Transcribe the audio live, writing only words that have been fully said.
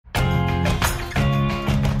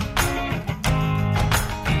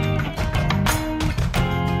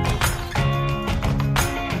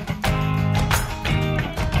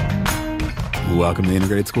Welcome to the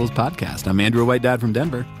Integrated Schools Podcast. I'm Andrew, a white dad from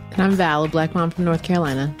Denver. And I'm Val, a black mom from North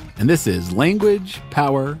Carolina. And this is Language,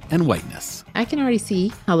 Power, and Whiteness. I can already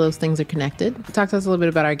see how those things are connected. Talk to us a little bit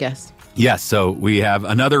about our guest. Yes, so we have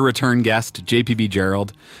another return guest, JPB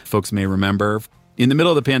Gerald. Folks may remember, in the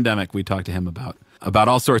middle of the pandemic, we talked to him about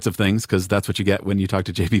all sorts of things, because that's what you get when you talk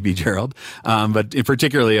to JPB Gerald, but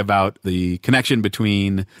particularly about the connection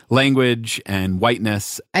between language and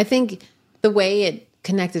whiteness. I think the way it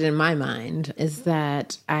connected in my mind is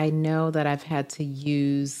that I know that I've had to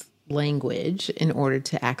use language in order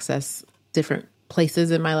to access different places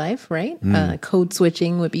in my life, right? Code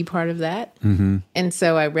switching would be part of that. Mm-hmm. And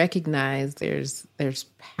so I recognize there's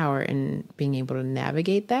power in being able to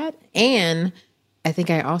navigate that. And I think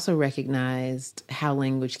I also recognized how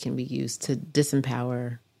language can be used to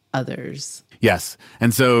disempower others. Yes.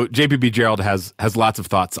 And so JPB Gerald has lots of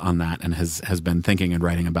thoughts on that and has been thinking and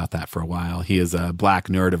writing about that for a while. He is a black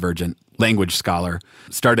neurodivergent language scholar,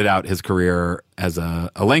 started out his career as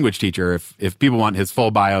a language teacher. If people want his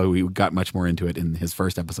full bio, we got much more into it in his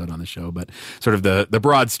first episode on the show, but sort of the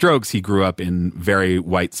broad strokes, he grew up in very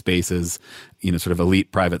white spaces, sort of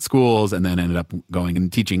elite private schools, and then ended up going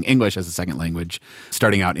and teaching English as a second language.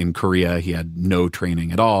 Starting out in Korea, he had no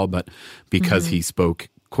training at all, but because he spoke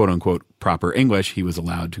quote unquote proper English, he was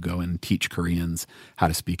allowed to go and teach Koreans how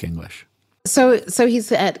to speak English. So he's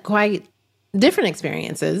had quite different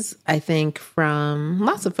experiences, I think, from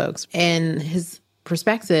lots of folks. And his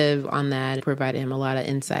perspective on that provided him a lot of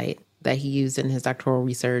insight that he used in his doctoral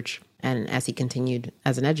research and as he continued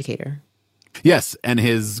as an educator. Yes, and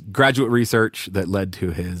his graduate research that led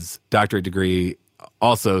to his doctorate degree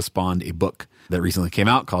also spawned a book that recently came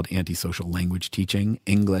out called Antisocial Language Teaching,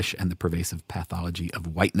 English and the Pervasive Pathology of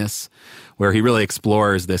Whiteness, where he really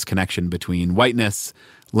explores this connection between whiteness,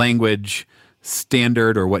 language,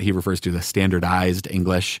 standard, or what he refers to as standardized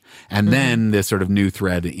English, and then this sort of new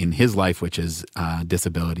thread in his life, which is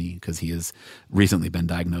disability, because he has recently been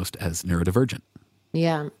diagnosed as neurodivergent.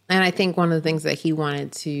 Yeah. And I think one of the things that he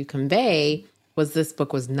wanted to convey was this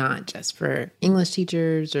book was not just for English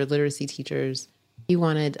teachers or literacy teachers. He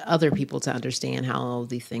wanted other people to understand how all of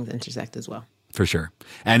these things intersect as well. For sure.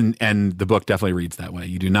 And the book definitely reads that way.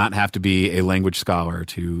 You do not have to be a language scholar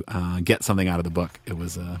to get something out of the book. It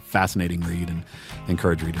was a fascinating read, and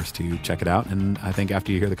encourage readers to check it out. And I think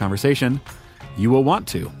after you hear the conversation, you will want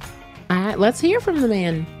to. All right, let's hear from the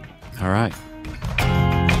man. All right.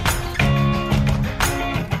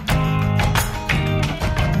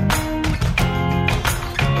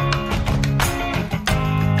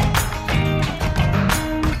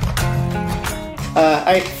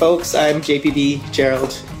 Hi, folks. I'm JPB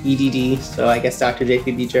Gerald, EDD, so I guess Dr.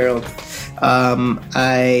 JPB Gerald.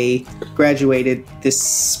 I graduated this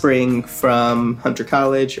spring from Hunter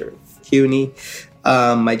College, or CUNY.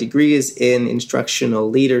 My degree is in instructional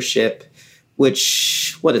leadership,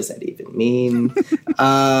 which, what does that even mean?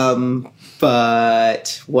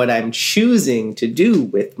 But what I'm choosing to do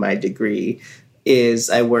with my degree is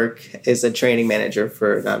I work as a training manager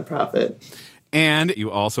for a nonprofit. And you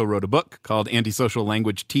also wrote a book called Antisocial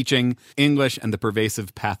Language Teaching, English and the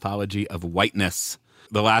Pervasive Pathology of Whiteness.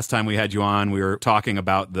 The last time we had you on, we were talking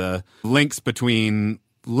about the links between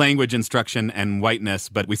language instruction and whiteness,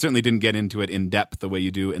 but we certainly didn't get into it in depth the way you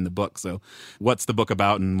do in the book. So what's the book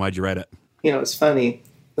about and why'd you write it? It's funny.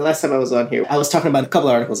 The last time I was on here, I was talking about a couple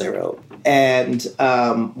of articles I wrote, and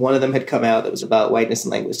one of them had come out that was about whiteness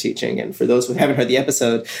and language teaching. And for those who haven't heard the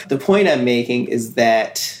episode, the point I'm making is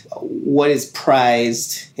that what is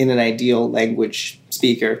prized in an ideal language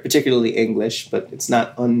speaker, particularly English, but it's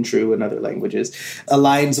not untrue in other languages,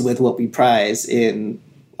 aligns with what we prize in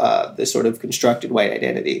the sort of constructed white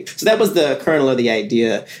identity. So that was the kernel of the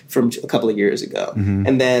idea from a couple of years ago. Mm-hmm.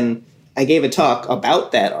 And then I gave a talk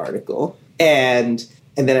about that article, and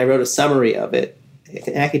then I wrote a summary of it.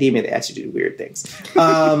 In academia, they ask you to do weird things.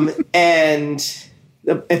 And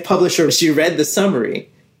a publisher, she read the summary,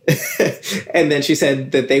 and then she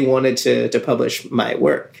said that they wanted to publish my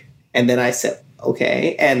work. And then I said,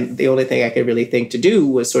 okay. And the only thing I could really think to do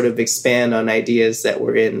was sort of expand on ideas that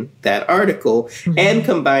were in that article and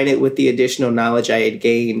combine it with the additional knowledge I had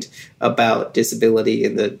gained about disability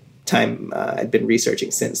in the time I'd been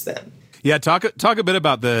researching since then. Yeah, talk a bit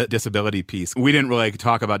about the disability piece. We didn't really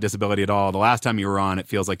talk about disability at all. The last time you were on, it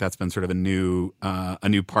feels like that's been sort of a new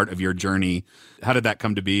part of your journey. How did that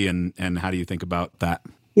come to be, and how do you think about that?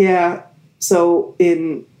 Yeah, so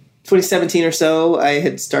in 2017 or so, I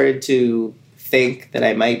had started to think that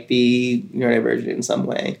I might be neurodivergent in some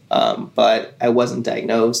way, but I wasn't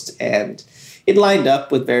diagnosed. And it lined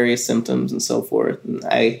up with various symptoms and so forth. And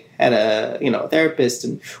I had a therapist,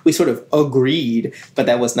 and we sort of agreed, but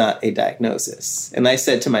that was not a diagnosis. And I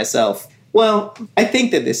said to myself, well, I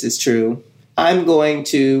think that this is true. I'm going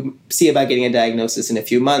to see about getting a diagnosis in a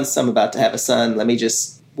few months. I'm about to have a son. Let me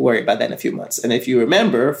just worry about that in a few months. And if you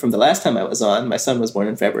remember from the last time I was on, my son was born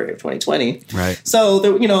in February of 2020. Right. So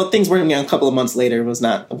things were a couple of months later. It was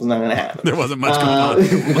not going to happen. There wasn't much going on. A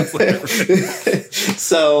couple months later.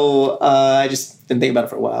 So I just didn't think about it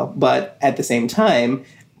for a while. But at the same time,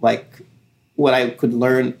 like what I could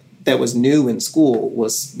learn that was new in school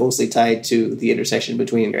was mostly tied to the intersection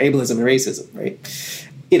between ableism and racism, right?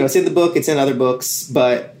 It's in the book, it's in other books,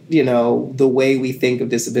 but, the way we think of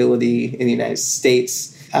disability in the United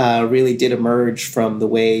States really did emerge from the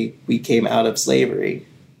way we came out of slavery.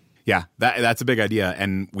 Yeah, that's a big idea,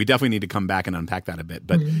 and we definitely need to come back and unpack that a bit.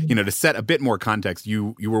 But, to set a bit more context,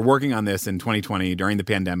 you were working on this in 2020 during the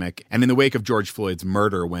pandemic and in the wake of George Floyd's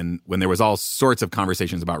murder when there was all sorts of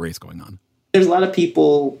conversations about race going on. There's a lot of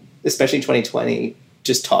people, especially in 2020,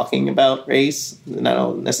 just talking about race,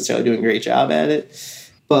 not necessarily doing a great job at it.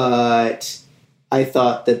 But I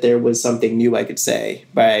thought that there was something new I could say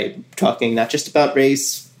by talking not just about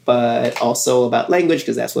race, but also about language,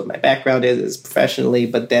 because that's what my background is professionally,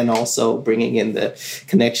 but then also bringing in the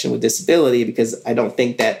connection with disability, because I don't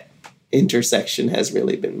think that intersection has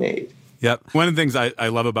really been made. Yep. One of the things I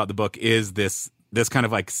love about the book is this kind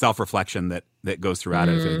of like self-reflection that goes throughout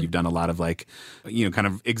it. I feel like you've done a lot of kind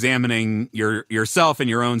of examining yourself and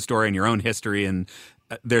your own story and your own history. And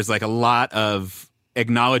there's like a lot of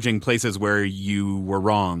acknowledging places where you were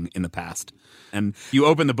wrong in the past. And you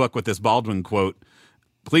open the book with this Baldwin quote: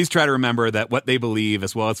 "Please try to remember that what they believe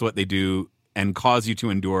as well as what they do and cause you to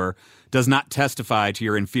endure does not testify to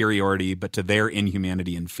your inferiority, but to their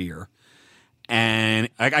inhumanity and fear." And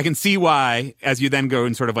I can see why, as you then go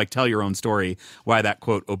and sort of like tell your own story, why that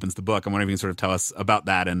quote opens the book. I wonder if you can sort of tell us about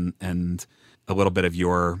that and a little bit of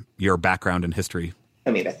your background and history.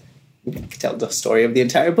 I mean, I can tell the story of the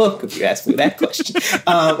entire book if you ask me that question.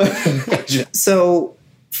 So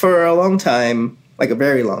for a long time, like a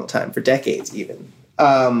very long time, for decades even,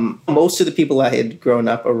 most of the people I had grown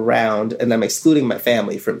up around, and I'm excluding my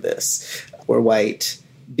family from this, were white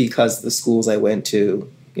because the schools I went to,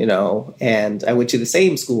 and I went to the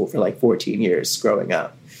same school for like 14 years growing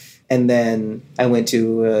up. And then I went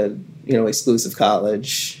to exclusive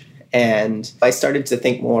college, and I started to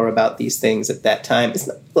think more about these things at that time.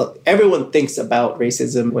 Look, everyone thinks about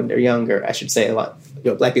racism when they're younger. I should say a lot.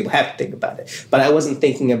 Black people have to think about it, but I wasn't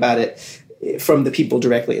thinking about it from the people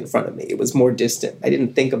directly in front of me. It was more distant. I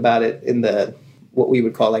didn't think about it in the what we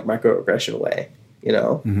would call like microaggression way,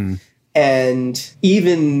 Mm-hmm. And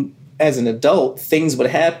even as an adult, things would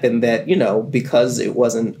happen that, because it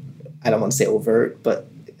wasn't, I don't want to say overt, but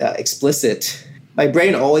explicit, my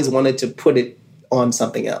brain always wanted to put it on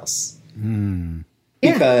something else.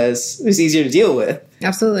 Because it was easier to deal with.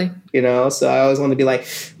 Absolutely. So I always wanted to be like,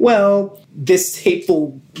 well, this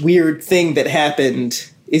hateful, weird thing that happened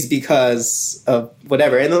is because of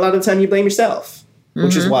whatever. And a lot of the time you blame yourself,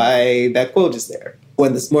 which is why that quote is there.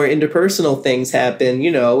 When the more interpersonal things happen,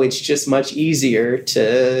 it's just much easier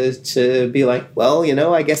to be like, well,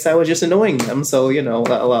 I guess I was just annoying them. So,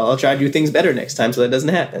 I'll try to do things better next time so that doesn't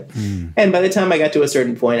happen. And by the time I got to a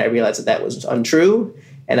certain point, I realized that was untrue.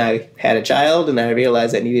 And I had a child, and I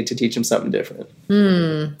realized I needed to teach him something different.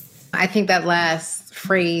 I think that last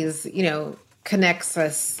phrase, connects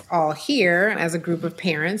us all here as a group of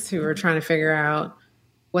parents who are trying to figure out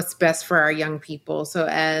what's best for our young people. So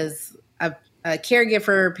as a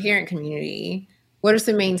caregiver parent community, what are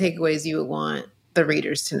some main takeaways you would want the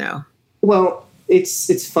readers to know? Well,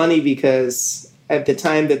 it's funny because at the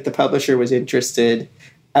time that the publisher was interested,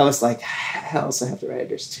 I was like, I also have to write a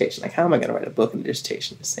dissertation. Like, how am I going to write a book and a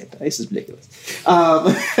dissertation at the same time? This is ridiculous.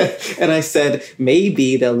 And I said,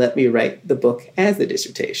 maybe they'll let me write the book as the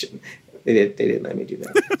dissertation. They didn't let me do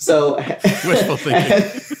that. So, wishful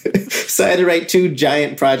thinking. So I had to write two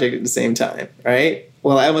giant projects at the same time, right?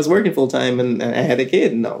 Well, I was working full time and I had a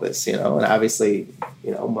kid and all this, and obviously,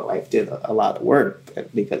 my wife did a lot of work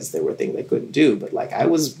because there were things I couldn't do. But like, I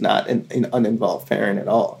was not an uninvolved parent at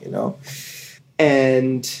all,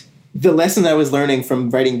 And the lesson I was learning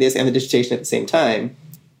from writing this and the dissertation at the same time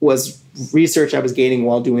was research I was gaining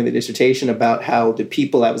while doing the dissertation about how the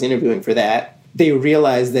people I was interviewing for that, they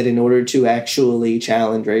realized that in order to actually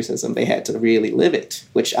challenge racism, they had to really live it,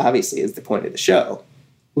 which obviously is the point of the show.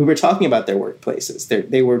 We were talking about their workplaces.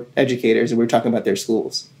 They were educators, and we were talking about their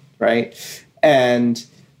schools, right? And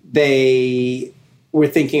they were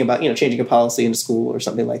thinking about, changing a policy in a school or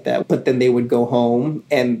something like that. But then they would go home,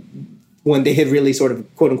 and when they had really sort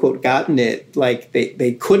of quote unquote gotten it, like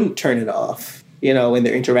they couldn't turn it off, you know, in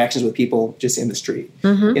their interactions with people just in the street,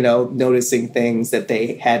 you know, noticing things that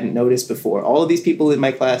they hadn't noticed before. All of these people in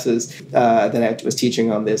my classes that I was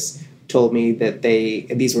teaching on this told me that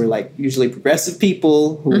these were like usually progressive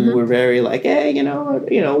people who were very like, hey, you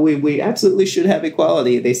know, we absolutely should have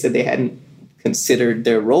equality. They said they hadn't considered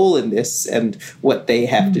their role in this and what they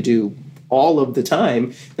have to do all of the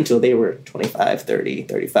time until they were 25, 30,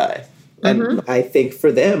 35. And I think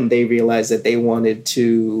for them, they realized that they wanted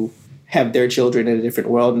to have their children in a different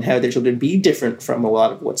world and have their children be different from a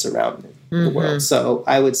lot of what's around the world. So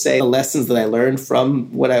I would say the lessons that I learned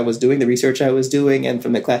from what I was doing, the research I was doing, and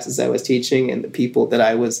from the classes I was teaching and the people that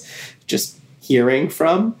I was just hearing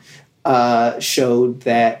from showed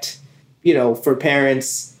that, you know, for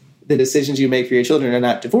parents, the decisions you make for your children are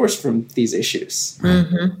not divorced from these issues.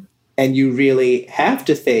 And you really have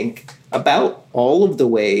to think about all of the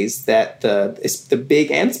ways that the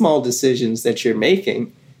big and small decisions that you're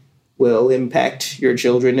making will impact your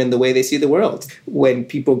children and the way they see the world. When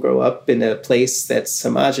people grow up in a place that's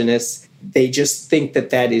homogenous, they just think that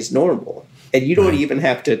that is normal. And you don't even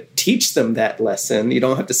have to teach them that lesson. You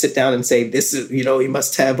don't have to sit down and say, this is, you know, you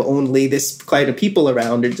must have only this kind of people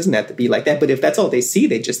around. It doesn't have to be like that. But if that's all they see,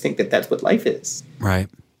 they just think that that's what life is. Right.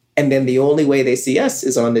 And then the only way they see us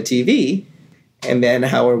is on the TV. And then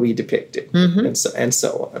how are we depicted? And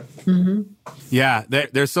so on. Yeah,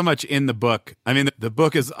 there's so much in the book. I mean, the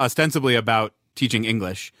book is ostensibly about teaching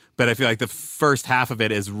English, but I feel like the first half of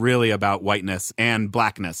it is really about whiteness and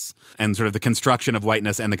blackness and sort of the construction of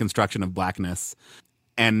whiteness and the construction of blackness.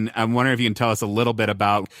 And I'm wondering if you can tell us a little bit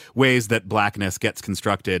about ways that blackness gets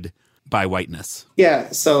constructed by whiteness. Yeah,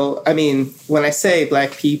 so, I mean, when I say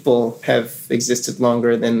black people have existed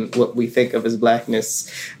longer than what we think of as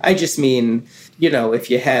blackness, I just mean, you know, if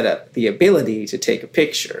you had the ability to take a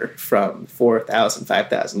picture from 4,000,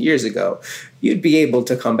 5,000 years ago, you'd be able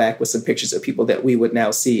to come back with some pictures of people that we would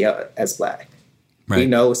now see as black. Right. You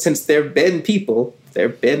know, since there have been people, there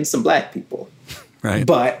have been some black people. Right.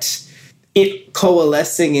 But it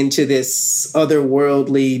coalescing into this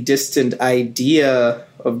otherworldly, distant idea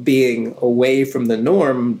of being away from the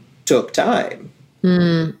norm took time.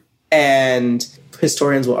 And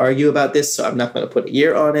historians will argue about this, so I'm not going to put a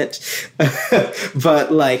year on it.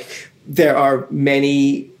 But, like, there are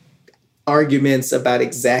many arguments about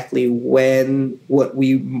exactly when what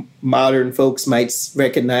we modern folks might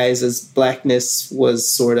recognize as blackness was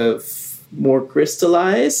sort of more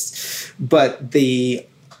crystallized. But the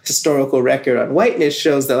historical record on whiteness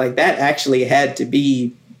shows that, like, that actually had to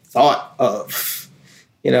be thought of.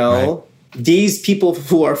 You know, these people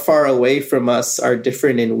who are far away from us are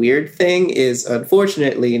different and weird thing is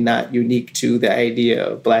unfortunately not unique to the idea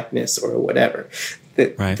of blackness or whatever.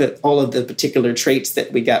 That all of the particular traits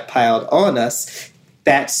that we got piled on us,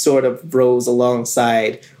 that sort of rose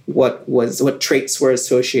alongside what traits were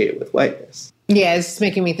associated with whiteness. Yeah, it's just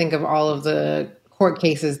making me think of all of the court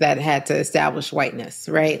cases that had to establish whiteness,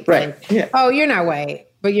 right? Right. Like, oh, you're not white,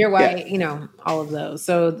 but you're white, you know, all of those.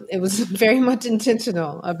 So it was very much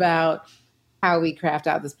intentional about how we craft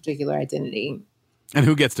out this particular identity. And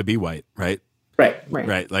who gets to be white, right?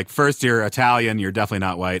 Right. Like first you're Italian, you're definitely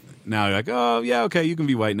not white. Now you're like, oh, yeah, okay, you can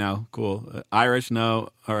be white now. Cool. Irish, no.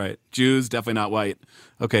 All right. Jews, definitely not white.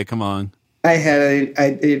 Okay, come on. I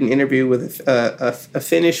did an interview with a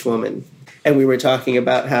Finnish woman, and we were talking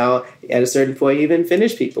about how at a certain point even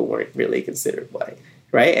Finnish people weren't really considered white.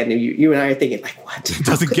 Right, and you and I are thinking, like, what? It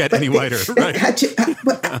doesn't get any whiter, right?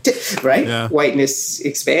 Right? Yeah. Whiteness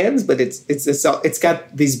expands, but it's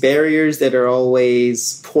got these barriers that are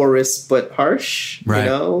always porous but harsh, you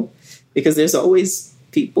know, because there's always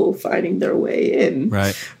people finding their way in.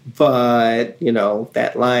 Right. But you know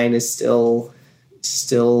that line is still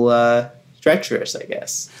treacherous, I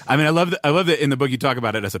guess. I mean, I love that in the book you talk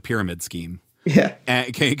about it as a pyramid scheme. Yeah.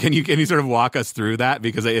 And can you sort of walk us through that?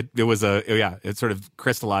 Because it sort of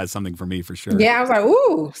crystallized something for me for sure. Yeah, I was like,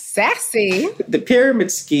 ooh, sassy. The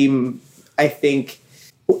pyramid scheme, I think,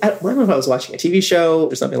 I don't know if I was watching a TV show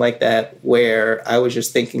or something like that, where I was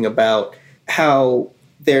just thinking about how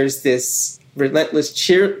there's this relentless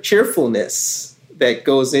cheerfulness that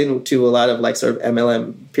goes into a lot of like sort of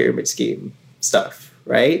MLM pyramid scheme stuff,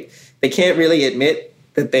 right? They can't really admit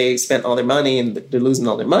that they spent all their money and they're losing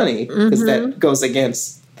all their money because that goes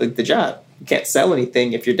against the job. You can't sell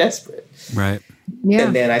anything if you're desperate. Right. Yeah.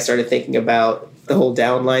 And then I started thinking about the whole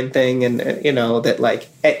downline thing and, you know, that like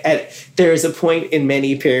there is a point in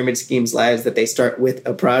many pyramid schemes' lives that they start with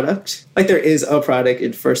a product. Like there is a product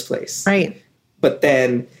in the first place. Right. But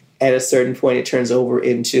then at a certain point, it turns over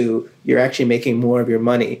into you're actually making more of your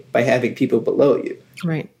money by having people below you.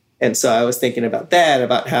 Right. And so I was thinking about that,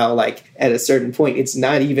 about how like at a certain point, it's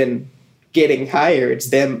not even getting higher, it's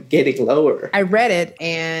them getting lower. I read it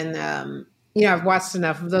and, I've watched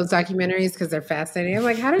enough of those documentaries because they're fascinating. I'm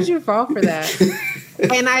like, how did you fall for that?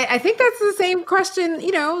 And I think that's the same question,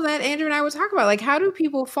 that Andrew and I would talk about. Like, how do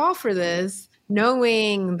people fall for this,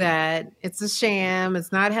 knowing that it's a sham,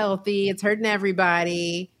 it's not healthy, it's hurting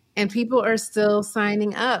everybody, and people are still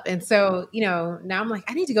signing up? And so, now I'm like,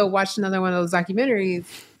 I need to go watch another one of those documentaries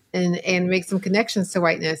and make some connections to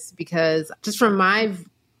whiteness, because just from my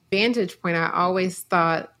vantage point, I always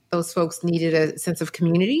thought those folks needed a sense of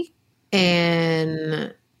community,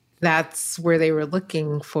 and that's where they were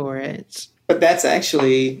looking for it. But that's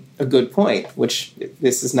actually a good point, which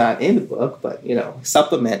this is not in the book, but,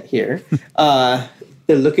 supplement here. They're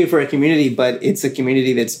looking for a community, but it's a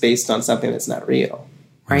community that's based on something that's not real.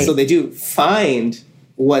 Right. So they do find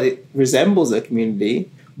what it resembles a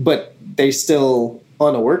community, but they're still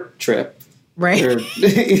on a work trip. Right.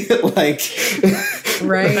 Like,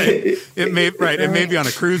 right. It may be on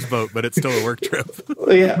a cruise boat, but it's still a work trip.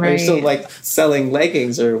 Yeah, right. They're still like selling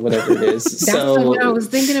leggings or whatever it is. That's what I was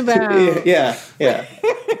thinking about. Yeah.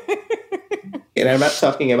 And I'm not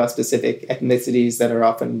talking about specific ethnicities that are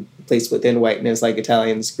often placed within whiteness, like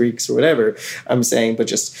Italians, Greeks, or whatever. I'm saying, but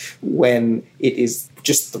just when it is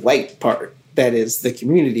just the white part that is the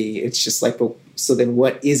community, it's just like, well, so then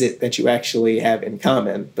what is it that you actually have in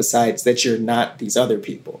common besides that you're not these other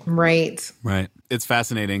people? Right. Right. It's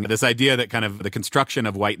fascinating. This idea that kind of the construction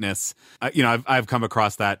of whiteness, I've come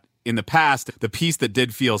across that in the past. The piece that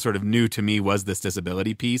did feel sort of new to me was this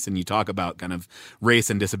disability piece. And you talk about kind of race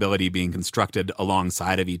and disability being constructed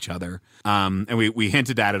alongside of each other. And we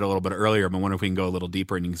hinted at it a little bit earlier, but I wonder if we can go a little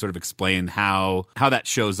deeper and you can sort of explain how that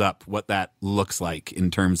shows up, what that looks like in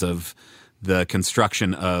terms of the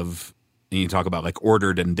construction of, and you talk about like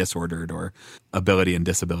ordered and disordered, or ability and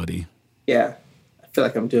disability. Yeah. I feel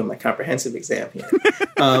like I'm doing my comprehensive exam here.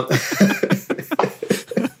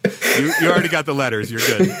 You already got the letters. You're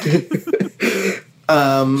good.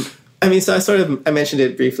 So I mentioned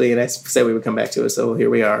it briefly, and I said we would come back to it. So here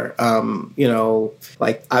we are.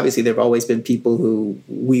 Like obviously there have always been people who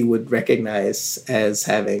we would recognize as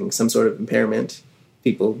having some sort of impairment.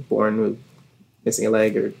 People born with missing a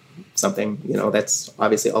leg or something. That's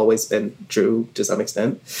obviously always been true to some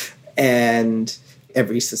extent. And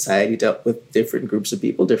every society dealt with different groups of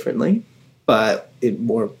people differently. But in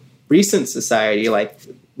more recent society, like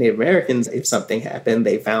Native Americans, if something happened,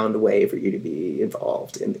 they found a way for you to be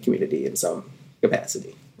involved in the community in some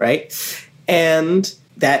capacity, right? And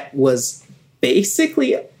that was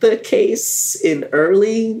basically the case in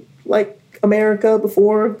early, America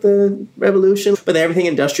before the revolution. But then everything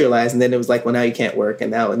industrialized, and then it was like, well, now you can't work, and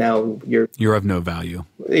now you're of no value.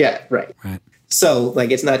 Yeah, right. So,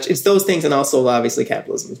 it's those things, and also obviously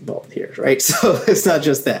capitalism is involved here, right? So it's not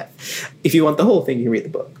just that. If you want the whole thing, you can read the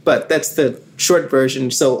book. But that's the short version.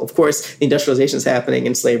 So, of course, the industrialization is happening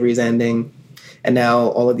and slavery is ending. And now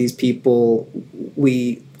all of these people,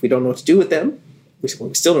 we don't know what to do with them. We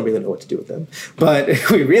still don't really know what to do with them. But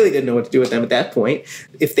we really didn't know what to do with them at that point.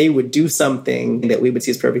 If they would do something that we would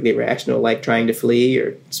see as perfectly rational, like trying to flee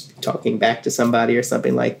or talking back to somebody or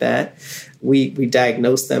something like that, we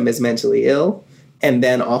diagnosed them as mentally ill. And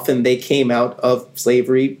then often they came out of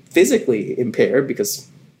slavery physically impaired because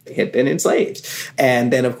they had been enslaved.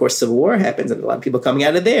 And then, of course, Civil War happens, and a lot of people coming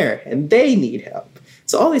out of there, and they need help.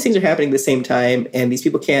 So all these things are happening at the same time, and these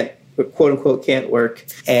people can't, quote unquote, can't work.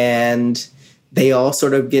 And they all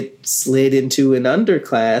sort of get slid into an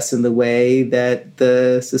underclass in the way that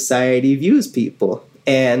the society views people.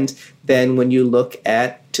 And then when you look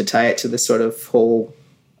at, to tie it to the sort of whole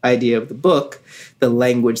idea of the book, the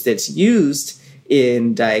language that's used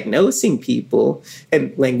in diagnosing people,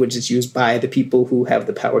 and language that's used by the people who have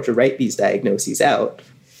the power to write these diagnoses out,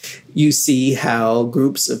 you see how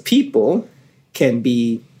groups of people can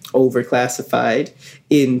be overclassified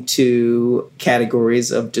into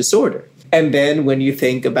categories of disorder. And then when you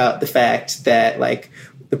think about the fact that,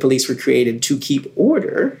 the police were created to keep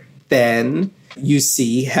order, then you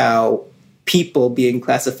see how people being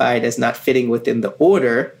classified as not fitting within the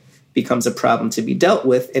order becomes a problem to be dealt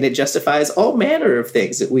with, and it justifies all manner of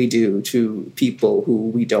things that we do to people who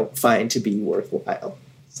we don't find to be worthwhile.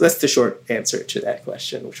 So that's the short answer to that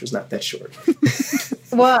question, which was not that short.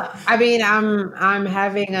 Well, I'm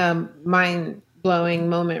having a mind-blowing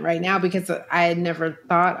moment right now because I had never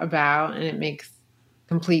thought about, and it makes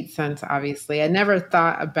complete sense, obviously. I never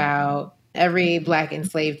thought about every Black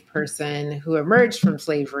enslaved person who emerged from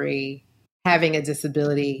slavery having a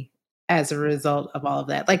disability as a result of all of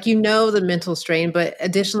that. The mental strain, but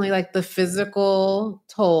additionally, the physical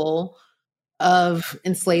toll of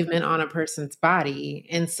enslavement on a person's body.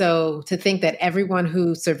 And so to think that everyone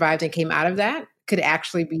who survived and came out of that could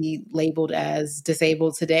actually be labeled as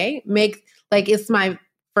disabled today, it's my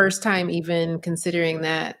first time even considering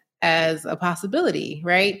that as a possibility,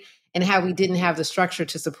 right? And how we didn't have the structure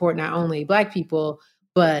to support not only Black people,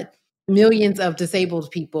 but millions of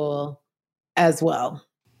disabled people as well.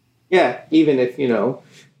 Yeah, even if,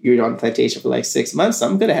 you're on plantation for like 6 months,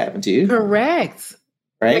 something could have happened to you. Correct.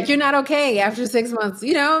 Right? Like you're not okay after 6 months,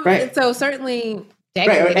 Right. And so certainly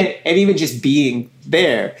Right. And even just being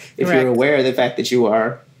there, if Correct. you're aware of the fact that you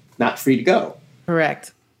are not free to go.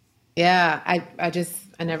 Correct. Yeah. I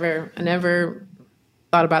never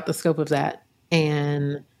thought about the scope of that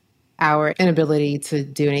and our inability to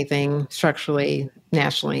do anything structurally,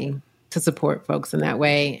 nationally to support folks in that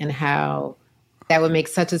way, and how that would make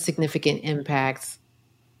such a significant impact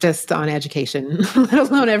just on education, let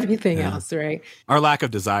alone everything else, right? Our lack of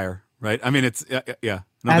desire, right? I mean, it's, I don't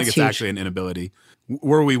think it's huge. actually an inability.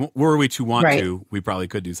 Were we to want Right. to, we probably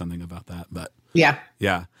could do something about that. But Yeah.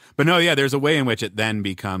 But no, there's a way in which it then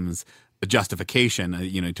becomes a justification.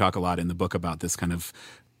 You talk a lot in the book about this kind of,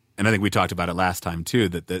 and I think we talked about it last time too,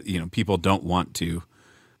 that people don't want to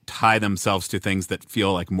tie themselves to things that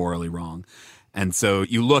feel like morally wrong. And so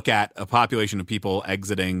you look at a population of people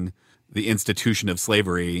exiting the institution of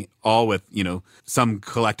slavery, all with, some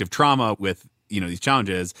collective trauma with, these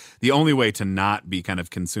challenges. The only way to not be kind of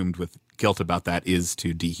consumed with guilt about that is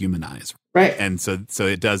to dehumanize. Right. And so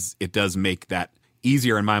it does make that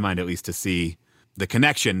easier in my mind, at least, to see the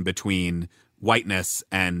connection between whiteness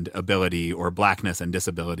and ability, or blackness and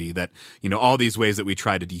disability, that, all these ways that we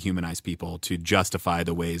try to dehumanize people to justify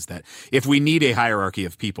the ways that, if we need a hierarchy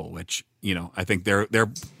of people, which, I think there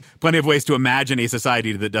are plenty of ways to imagine a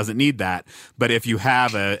society that doesn't need that. But if you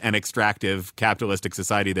have an extractive capitalistic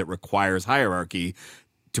society that requires hierarchy,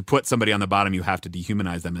 to put somebody on the bottom, you have to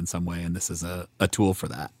dehumanize them in some way. And this is a tool for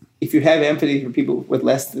that. If you have empathy for people with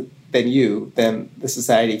less than you, then the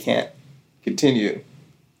society can't continue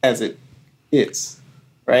as it is,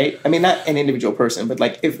 right? I mean, not an individual person, but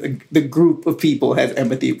like if the group of people has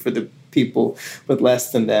empathy for the people with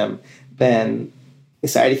less than them, then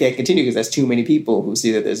society can't continue because that's too many people who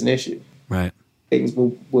see that there's an issue. Right. Things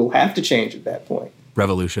will have to change at that point.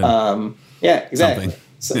 Revolution. Yeah, exactly.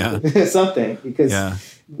 Something,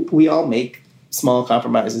 because we all make small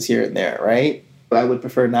compromises here and there, right? But I would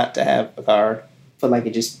prefer not to have a car. But like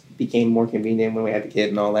it just became more convenient when we had the kid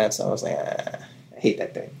and all that. So I was like, I hate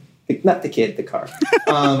that thing. Not the kid, the car.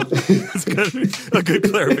 That's a good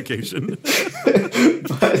clarification.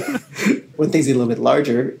 But when things get a little bit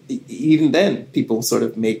larger, even then, people sort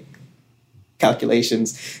of make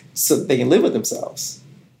calculations so that they can live with themselves.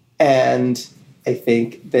 And I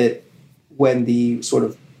think that when the sort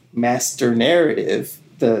of master narrative,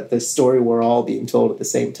 the story we're all being told at the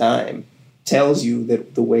same time, tells you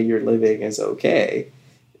that the way you're living is okay,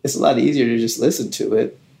 it's a lot easier to just listen to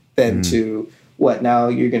it than to... What, now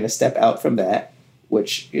you're going to step out from that,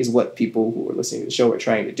 which is what people who are listening to the show are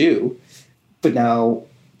trying to do. But now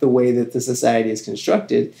the way that the society is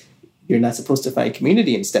constructed, you're not supposed to find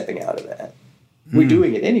community in stepping out of that. We're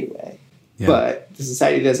doing it anyway. Yeah. But the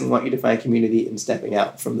society doesn't want you to find community in stepping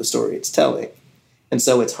out from the story it's telling. And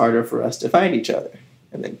so it's harder for us to find each other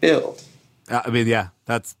and then build. I mean,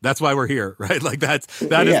 that's why we're here, right? Like that's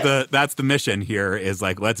the mission here, is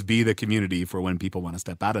like, let's be the community for when people want to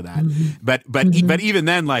step out of that. But even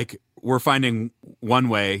then, like, we're finding one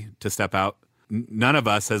way to step out. None of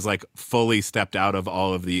us has like fully stepped out of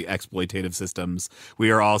all of the exploitative systems.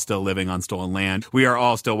 We are all still living on stolen land. We are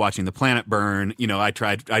all still watching the planet burn. I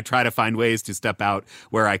try to find ways to step out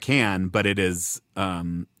where I can, but it is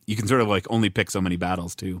you can sort of like only pick so many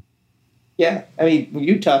battles too. Yeah, I mean, when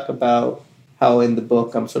you talk about how in the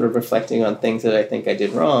book I'm sort of reflecting on things that I think I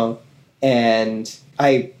did wrong. And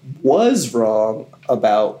I was wrong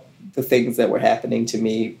about the things that were happening to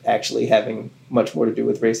me actually having much more to do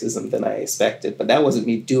with racism than I expected. But that wasn't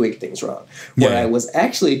me doing things wrong. Yeah. Where I was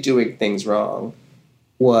actually doing things wrong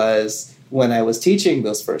was when I was teaching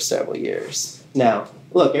those first several years. Now,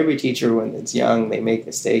 look, every teacher when it's young, they make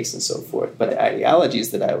mistakes and so forth. But the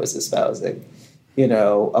ideologies that I was espousing,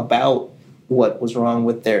 about what was wrong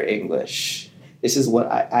with their English, this is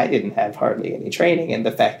what I didn't have hardly any training. And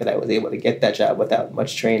the fact that I was able to get that job without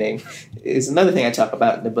much training is another thing I talk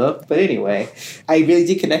about in the book. But anyway, I really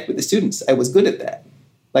did connect with the students. I was good at that.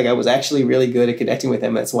 Like, I was actually really good at connecting with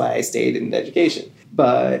them. That's why I stayed in education.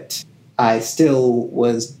 But I still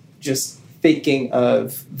was just thinking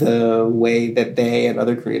of the way that they and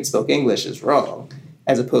other Koreans spoke English is wrong,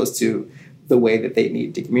 as opposed to the way that they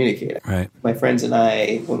need to communicate. Right. My friends and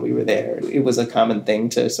I, when we were there, it was a common thing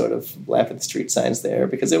to sort of laugh at the street signs there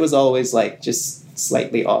because it was always like just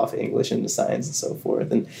slightly off English in the signs and so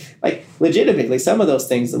forth. And like legitimately, some of those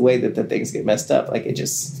things, the way that the things get messed up, like it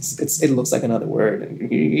looks like another word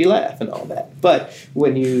and you laugh and all that. But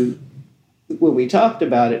when we talked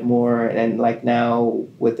about it more, and like now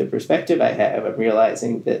with the perspective I have, I'm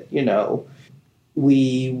realizing that,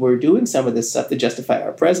 we were doing some of this stuff to justify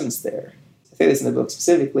our presence there. I say this in the book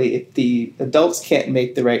specifically. If the adults can't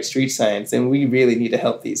make the right street signs, then we really need to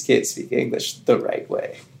help these kids speak English the right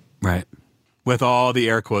way. Right. With all the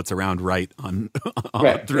air quotes around right on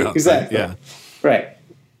right. throughout. Exactly. Yeah. Right.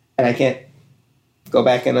 And I can't go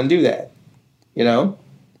back and undo that,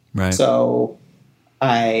 Right. So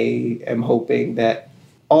I am hoping that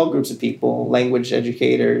all groups of people, language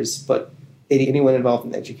educators, but anyone involved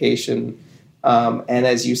in education, and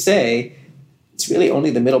as you say, it's really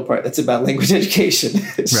only the middle part that's about language education.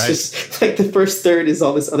 It's right. just like the first third is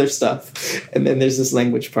all this other stuff, and then there's this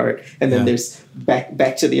language part, and then there's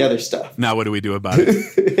back to the other stuff. Now what do we do about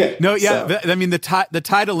it? No, yeah. So. I mean, the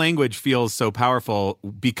tie to language feels so powerful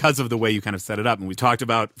because of the way you kind of set it up. And we talked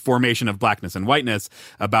about formation of blackness and whiteness,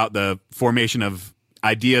 about the formation of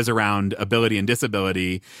ideas around ability and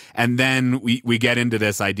disability, and then we get into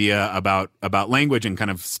this idea about language and kind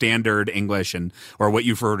of standard English or what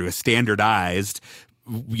you refer to as standardized,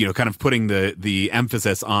 kind of putting the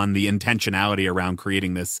emphasis on the intentionality around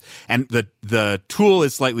creating this. And the tool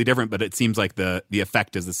is slightly different, but it seems like the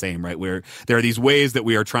effect is the same, right? Where there are these ways that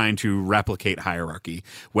we are trying to replicate hierarchy,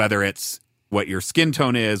 whether it's what your skin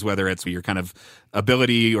tone is, whether it's your kind of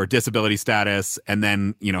ability or disability status, and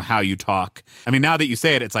then, how you talk. I mean, now that you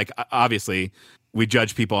say it, it's like, obviously, we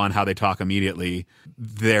judge people on how they talk immediately.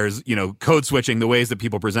 There's, code switching, the ways that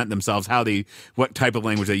people present themselves, what type of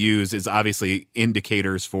language they use is obviously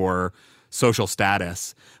indicators for social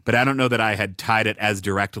status. But I don't know that I had tied it as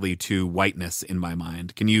directly to whiteness in my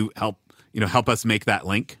mind. Can you help us make that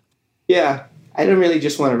link? Yeah. I didn't really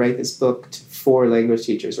just want to write this book for language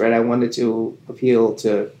teachers, right? I wanted to appeal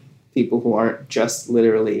to people who aren't just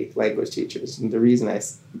literally language teachers. And the reason I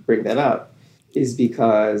bring that up is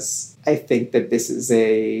because I think that this is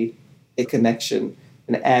a connection,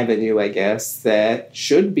 an avenue, I guess, that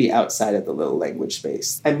should be outside of the little language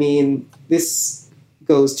space. I mean, this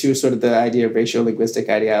goes to sort of the idea of racial linguistic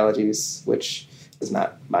ideologies, which is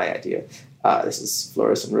not my idea. This is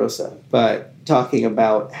Flores and Rosa. But talking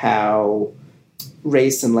about how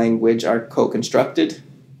race and language are co-constructed.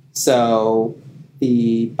 So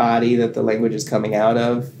the body that the language is coming out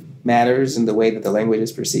of matters in the way that the language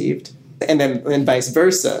is perceived. And then vice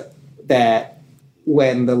versa, that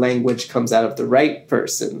when the language comes out of the right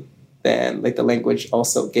person, then the language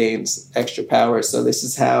also gains extra power. So this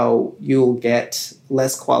is how you'll get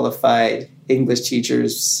less qualified English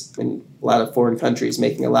teachers in a lot of foreign countries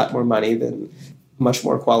making a lot more money than much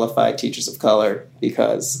more qualified teachers of color,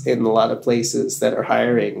 because in a lot of places that are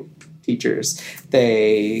hiring teachers,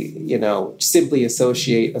 they, simply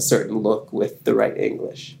associate a certain look with the right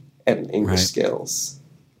English and English skills,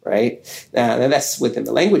 right? Now, that's within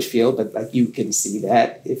the language field, but you can see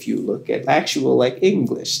that if you look at actual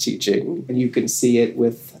English teaching, and you can see it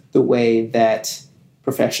with the way that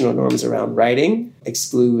professional norms around writing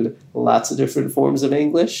exclude lots of different forms of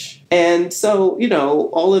English. And so,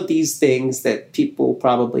 all of these things that people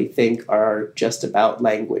probably think are just about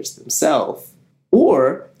language themselves,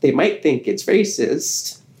 or they might think it's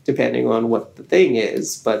racist, depending on what the thing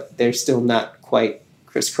is, but they're still not quite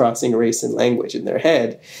crisscrossing race and language in their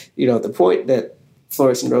head. The point that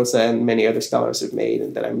Flores and Rosa and many other scholars have made,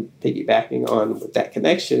 and that I'm piggybacking on with that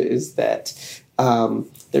connection, is that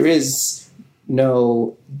there is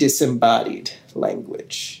no disembodied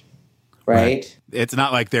language, right? It's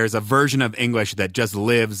not like there's a version of English that just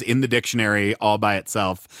lives in the dictionary all by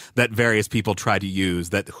itself that various people try to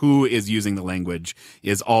use, that who is using the language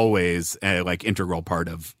is always a integral part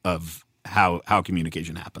of how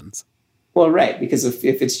communication happens. Well, right, because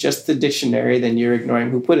if it's just the dictionary, then you're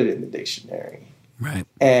ignoring who put it in the dictionary. Right.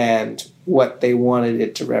 And what they wanted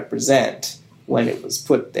it to represent when it was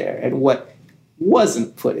put there, and what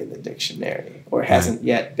wasn't put in the dictionary or hasn't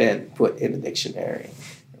yet been put in the dictionary.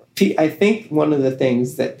 I think one of the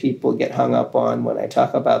things that people get hung up on when I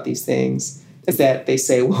talk about these things is that they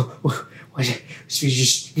say, well, you're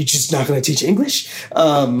just not going to teach English?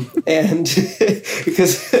 And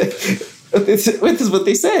because this is what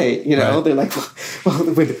they say, they're like, well,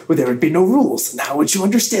 there would be no rules, and how would you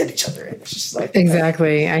understand each other? And it's just like,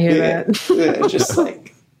 exactly. I hear that. It's just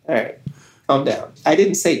like, all right, calm down. I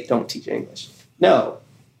didn't say don't teach English. No,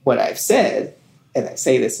 what I've said, and I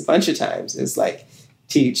say this a bunch of times, is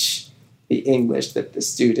teach the English that the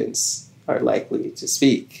students are likely to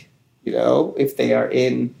speak. You know, if they are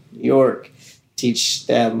in New York, teach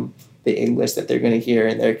them the English that they're going to hear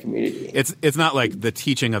in their community. It's not like the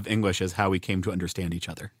teaching of English is how we came to understand each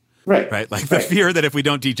other. Right. Like the fear that if we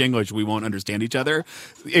don't teach English, we won't understand each other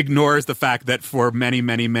ignores the fact that for many,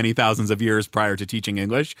 many, many thousands of years prior to teaching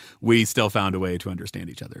English, we still found a way to understand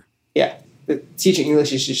each other. Yeah. Teaching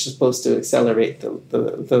English is just supposed to accelerate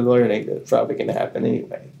the learning that's probably going to happen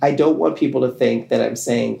anyway. I don't want people to think that I'm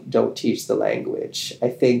saying don't teach the language. I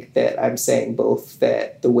think that I'm saying both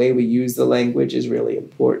that the way we use the language is really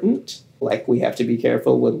important. Like we have to be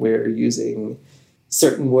careful when we're using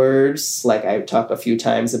certain words. Like I've talked a few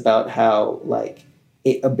times about how like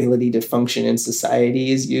ability to function in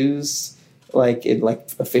society is used like in like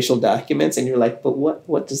official documents, and you're like, but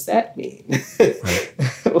what does that mean? Right.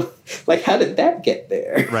 Like, how did that get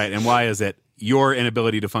there? Right. And why is it your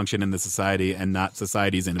inability to function in the society and not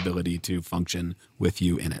society's inability to function with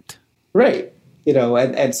you in it? Right. You know,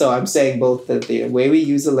 and so I'm saying both that the way we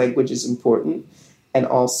use the language is important, and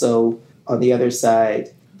also on the other side,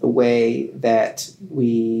 the way that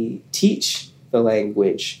we teach the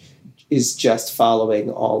language is just following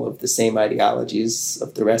all of the same ideologies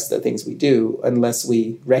of the rest of the things we do, unless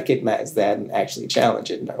we recognize that and actually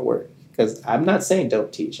challenge it in our work. Because I'm not saying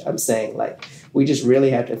don't teach. I'm saying, like, we just really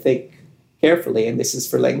have to think carefully, and this is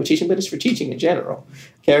for language teaching, but it's for teaching in general,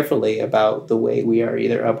 carefully about the way we are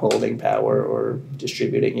either upholding power or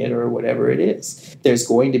distributing it or whatever it is. There's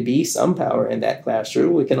going to be some power in that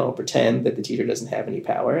classroom. We can all pretend that the teacher doesn't have any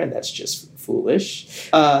power, and that's just foolish.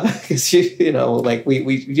 Because, you know, like,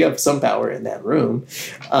 we have some power in that room,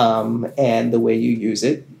 and the way you use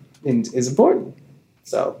it is important.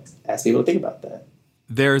 So ask people to think about that.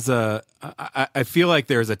 I feel like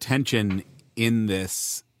there's a tension in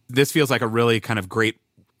this. This feels like a really kind of great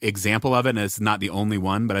example of it, and it's not the only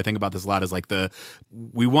one, but I think about this a lot as like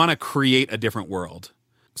we want to create a different world.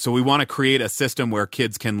 So we want to create a system where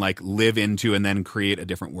kids can like live into and then create a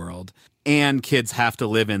different world. And kids have to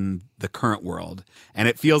live in the current world. And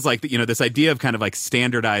it feels like, you know, this idea of kind of like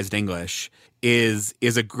standardized English is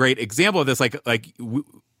a great example of this, you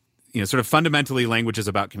know, sort of fundamentally language is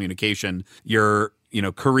about communication. Your, you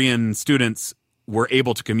know, Korean students were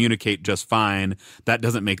able to communicate just fine. That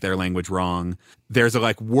doesn't make their language wrong. There's a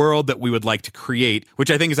like world that we would like to create,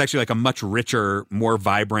 which I think is actually like a much richer, more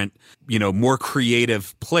vibrant, you know, more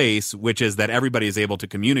creative place, which is that everybody is able to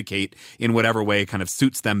communicate in whatever way kind of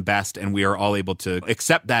suits them best. And we are all able to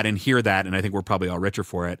accept that and hear that. And I think we're probably all richer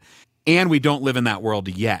for it. And we don't live in that world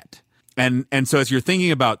yet. And so as you're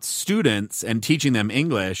thinking about students and teaching them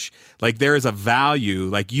English, like there is a value,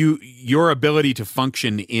 like your ability to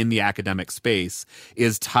function in the academic space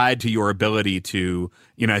is tied to your ability to,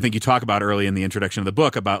 you know, I think you talk about early in the introduction of the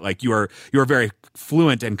book about like you are very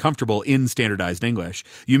fluent and comfortable in standardized English.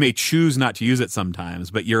 You may choose not to use it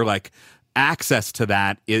sometimes, but you're like, access to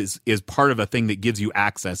that is part of a thing that gives you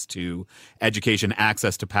access to education,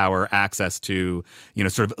 access to power, access to, you know,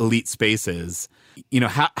 sort of elite spaces. You know,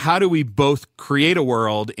 how do we both create a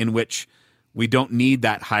world in which we don't need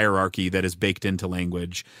that hierarchy that is baked into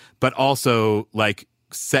language, but also like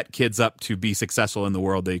set kids up to be successful in the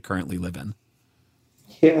world they currently live in?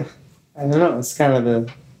 Yeah, I don't know. It's kind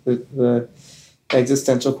of the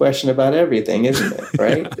existential question about everything, isn't it?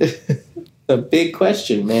 Right? The big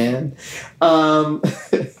question, man. I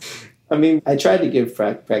mean, I tried to give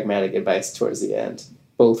pragmatic advice towards the end,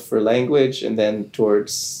 both for language and then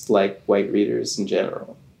towards like white readers in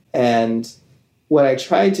general. And what I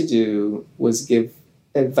tried to do was give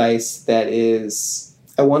advice that is,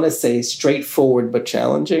 I want to say, straightforward but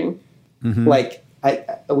challenging. Mm-hmm. Like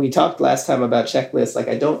we talked last time about checklists. Like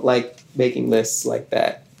I don't like making lists like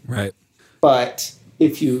that. Right. But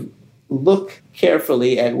if you look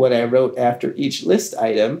carefully at what I wrote after each list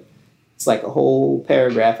item, it's like a whole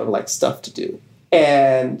paragraph of like stuff to do.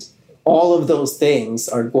 And all of those things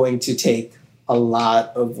are going to take a lot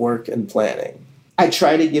of work and planning. I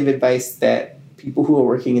try to give advice that people who are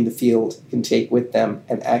working in the field can take with them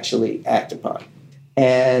and actually act upon.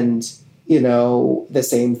 And, you know, the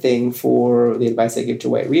same thing for the advice I give to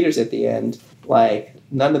white readers at the end. Like,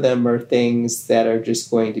 none of them are things that are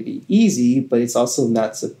just going to be easy, but it's also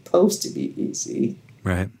not supposed to be easy.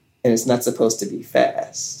 Right. And it's not supposed to be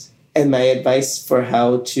fast. And my advice for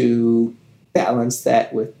how to balance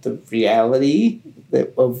that with the reality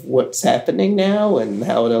of what's happening now and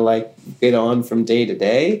how to like get on from day to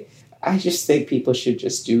day, I just think people should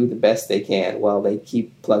just do the best they can while they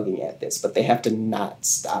keep plugging at this, but they have to not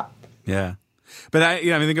stop. Yeah. But I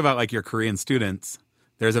mean, think about like your Korean students.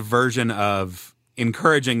 There's a version of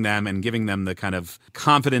encouraging them and giving them the kind of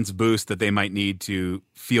confidence boost that they might need to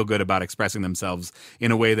feel good about expressing themselves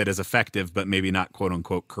in a way that is effective, but maybe not quote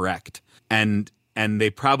unquote correct. And they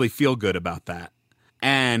probably feel good about that.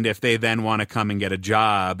 And if they then want to come and get a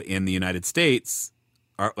job in the United States,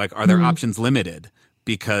 are their options limited?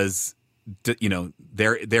 Because,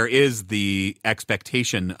 there is the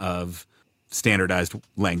expectation of standardized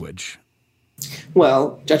language.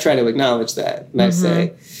 Well, I try to acknowledge that. And I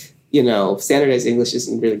say, standardized English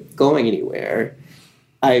isn't really going anywhere.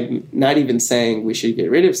 I'm not even saying we should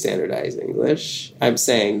get rid of standardized English. I'm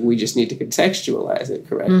saying we just need to contextualize it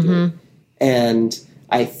correctly. And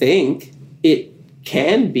I think it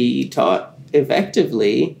can be taught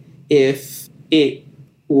effectively if it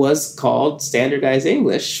was called standardized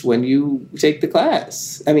English when you take the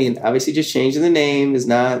class. I mean, obviously just changing the name is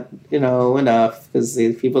not, enough, because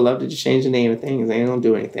people love to just change the name of things. They don't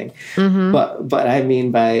do anything. But I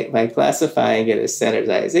mean, by classifying it as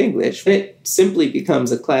standardized English, it simply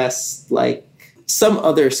becomes a class like some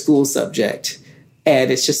other school subject.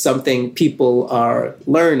 And it's just something people are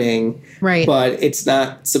learning, right? But it's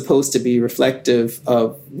not supposed to be reflective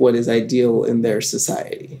of what is ideal in their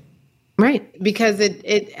society. Right. Because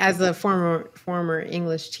it as a former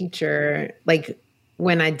English teacher, like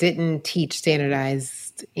when I didn't teach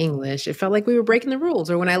standardized English, it felt like we were breaking the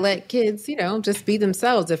rules. Or when I let kids, just be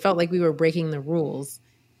themselves, it felt like we were breaking the rules.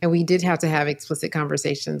 And we did have to have explicit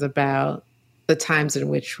conversations about the times in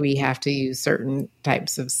which we have to use certain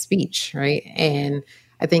types of speech, right? And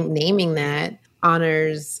I think naming that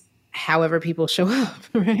honors however people show up,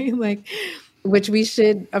 right? Like, which we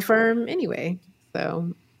should affirm anyway.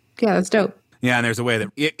 So yeah, that's dope. Yeah, and there's a way that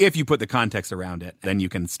if you put the context around it, then you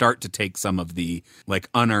can start to take some of the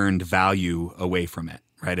unearned value away from it,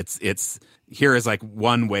 right? It's here is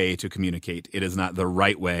one way to communicate. It is not the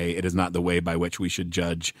right way. It is not the way by which we should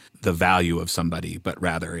judge the value of somebody, but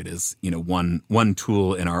rather it is, one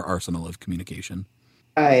tool in our arsenal of communication.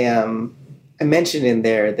 I mentioned in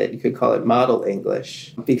there that you could call it model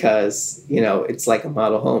English because, it's like a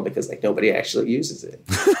model home because nobody actually uses it.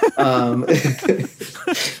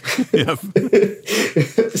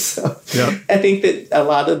 So I think that a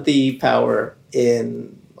lot of the power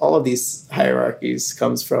in all of these hierarchies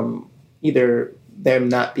comes from either them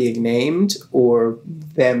not being named or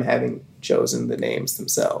them having chosen the names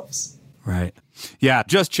themselves. Right. Yeah.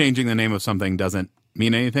 Just changing the name of something doesn't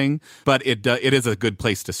mean anything, but it is a good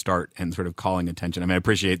place to start and sort of calling attention. I mean, I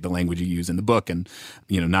appreciate the language you use in the book and,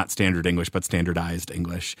 not standard English, but standardized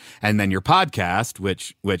English. And then your podcast,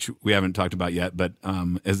 which we haven't talked about yet, but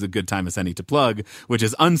is a good time as any to plug, which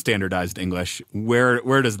is unstandardized English.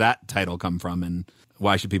 Where does that title come from and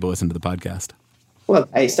why should people listen to the podcast? Well,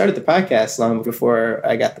 I started the podcast long before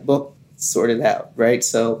I got the book sorted out, right?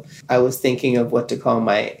 So I was thinking of what to call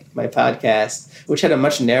my podcast, which had a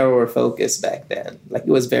much narrower focus back then. It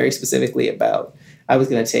was very specifically about, I was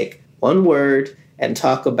going to take one word and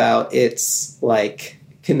talk about its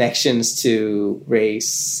connections to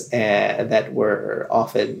race that were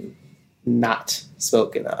often not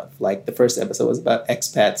spoken of. The first episode was about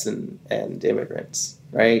expats and immigrants,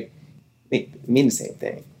 right? They mean the same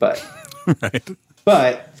thing, but right.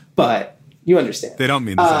 but you understand. They don't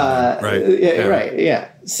mean the same thing, right? Yeah. Right, yeah.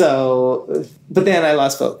 So, but then I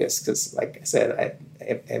lost focus because, like I said, I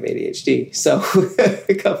have ADHD. So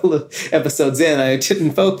a couple of episodes in, I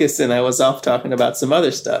didn't focus and I was off talking about some other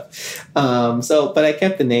stuff. But I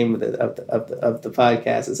kept the name of the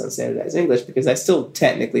podcast as Unstandardized English because I still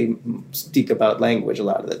technically speak about language a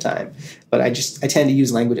lot of the time. But I tend to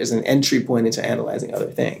use language as an entry point into analyzing other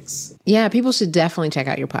things. Yeah, people should definitely check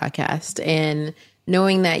out your podcast. And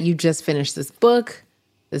knowing that you just finished this book,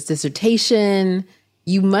 this dissertation,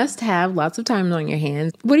 you must have lots of time on your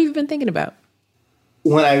hands. What have you been thinking about?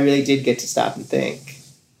 When I really did get to stop and think,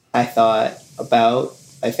 I thought about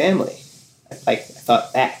my family. I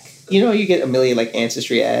thought back. You get a million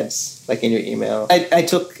ancestry ads in your email. I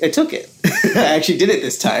took it. I actually did it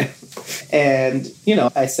this time. And,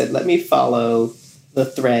 I said, let me follow the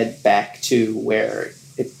thread back to where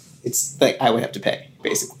it's I would have to pay,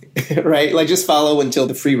 basically. Right? Just follow until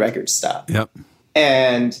the free records stop. Yep.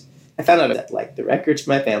 And I found out that the records for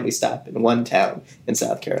my family stop in one town in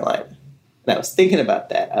South Carolina. And I was thinking about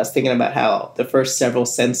that. I was thinking about how the first several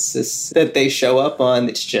census that they show up on,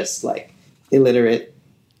 it's just illiterate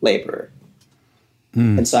laborer.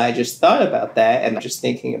 And so I just thought about that and just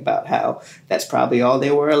thinking about how that's probably all they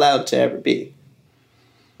were allowed to ever be.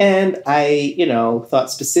 And I, thought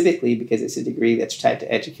specifically, because it's a degree that's tied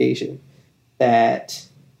to education, that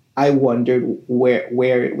I wondered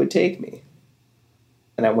where it would take me.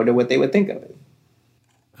 And I wonder what they would think of it.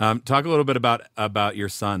 Talk a little bit about your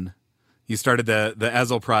son. He started the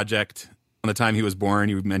Ezel project on the time he was born.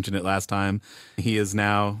 You mentioned it last time. He is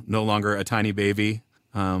now no longer a tiny baby.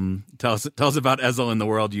 Tell us about Ezel and the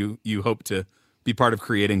world you hope to be part of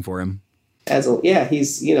creating for him. Ezel, yeah,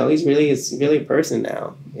 he's really a person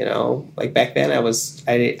now. Like back then,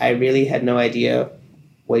 I really had no idea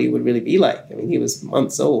what he would really be like. I mean, he was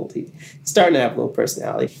months old. He's starting to have a little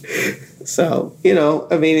personality. So,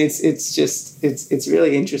 it's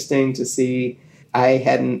really interesting to see. I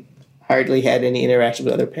hadn't hardly had any interaction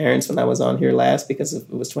with other parents when I was on here last because it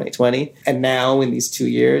was 2020. And now in these 2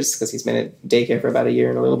 years, because he's been at daycare for about a year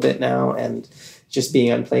and a little bit now, and just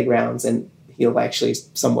being on playgrounds, and he'll actually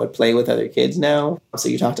somewhat play with other kids now. So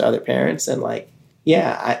you talk to other parents and the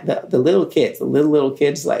little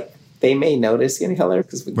kids, like, they may notice skin color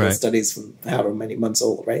because we've done studies from however many months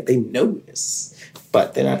old, right? They notice,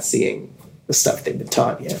 but they're not seeing the stuff they've been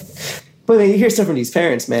taught yet. But you hear stuff from these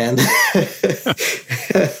parents, man.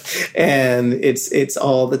 And it's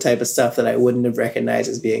all the type of stuff that I wouldn't have recognized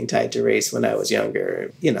as being tied to race when I was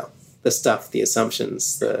younger. The stuff, the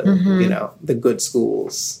assumptions, the good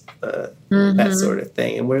schools, that sort of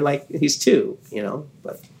thing. And we're like, he's 2,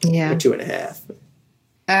 but we're 2.5.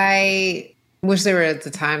 I wish there were at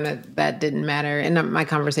the time that didn't matter. And my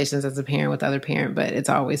conversations as a parent with other parent, but it's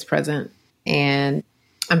always present. And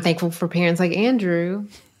I'm thankful for parents like Andrew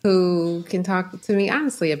who can talk to me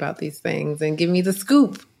honestly about these things and give me the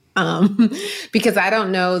scoop. Because I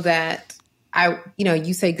don't know that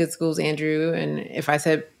you say good schools, Andrew, and if I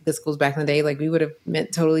said good schools back in the day, like, we would have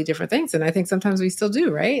meant totally different things. And I think sometimes we still do,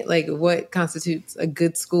 right? Like, what constitutes a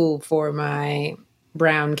good school for my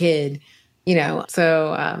brown kid,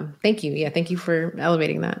 So thank you. Yeah. Thank you for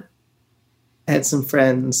elevating that. I had some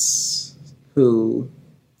friends who,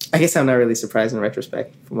 I guess I'm not really surprised in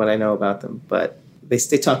retrospect from what I know about them, but they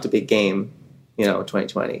talked a big game,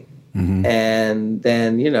 2020. Mm-hmm. And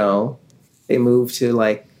then, they moved to,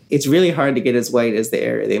 like, it's really hard to get as white as the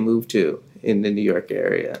area they moved to in the New York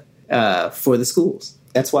area for the schools.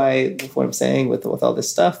 That's why what I'm saying with all this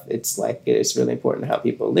stuff, it's like, it's really important how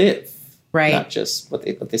people live, right? Not just what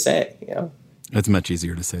they say, It's much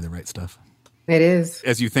easier to say the right stuff. It is.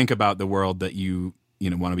 As you think about the world that you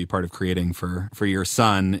want to be part of creating for your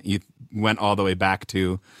son, you went all the way back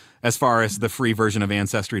to as far as the free version of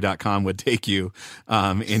Ancestry.com would take you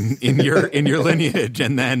in your lineage,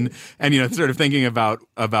 and sort of thinking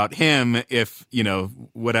about him, if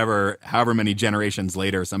however many generations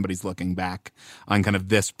later somebody's looking back on kind of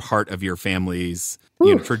this part of your family's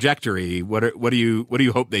trajectory. What do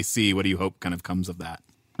you hope they see? What do you hope kind of comes of that?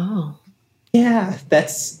 Oh, yeah,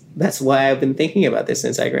 that's why I've been thinking about this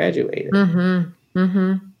since I graduated. Mm-hmm.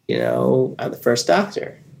 Mm-hmm. I'm the first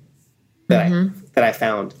doctor that I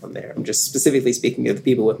found on there. I'm just specifically speaking of the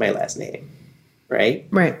people with my last name, right?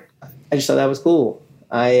 Right. I just thought that was cool.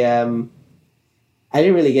 I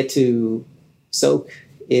didn't really get to soak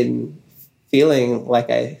in feeling like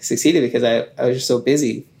I succeeded because I was just so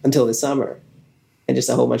busy until this summer, and just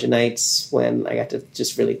a whole bunch of nights when I got to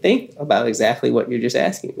just really think about exactly what you're just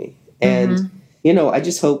asking me. And I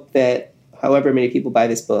just hope that however many people buy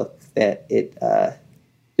this book, that it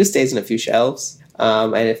just stays in a few shelves.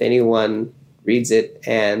 And if anyone reads it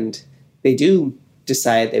and they do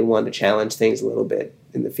decide they want to challenge things a little bit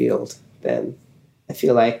in the field, then I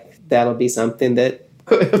feel like that'll be something that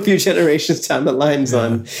a few generations down the lines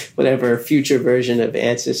on whatever future version of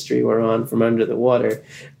Ancestry we're on from under the water,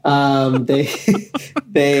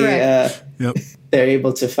 they're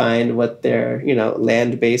able to find what their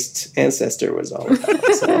land-based ancestor was all about.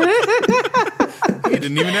 So. He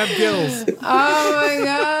didn't even have gills. Oh my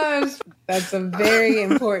gosh. That's a very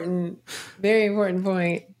important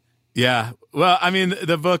point. Yeah. Well, I mean,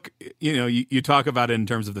 the book, you talk about it in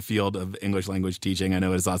terms of the field of English language teaching. I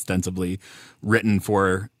know it is ostensibly written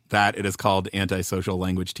for that. It is called Antisocial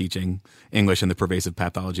Language Teaching, English and the Pervasive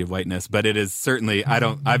Pathology of Whiteness. But it is certainly,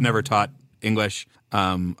 I've never taught English.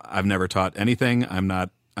 I've never taught anything. I'm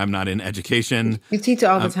not in education. You teach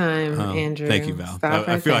all the time, Andrew. Thank you, Val.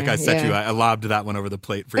 I feel like I set you. I lobbed that one over the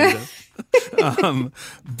plate for you.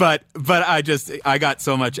 But I got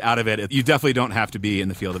so much out of it. You definitely don't have to be in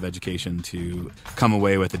the field of education to come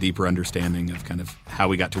away with a deeper understanding of kind of how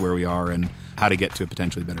we got to where we are and how to get to a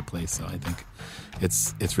potentially better place. So I think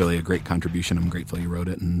it's really a great contribution. I'm grateful you wrote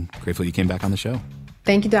it and grateful you came back on the show.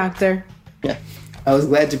 Thank you, Doctor. Yeah, I was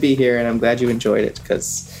glad to be here, and I'm glad you enjoyed it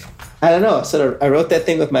because. I don't know. I wrote that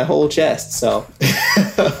thing with my whole chest, so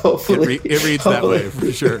hopefully it reads that way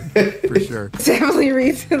for sure. For sure, definitely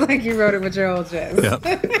reads like you wrote it with your whole chest.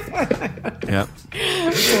 Yep.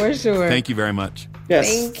 For sure. Thank you very much. Yes.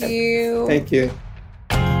 Thank you. Thank you.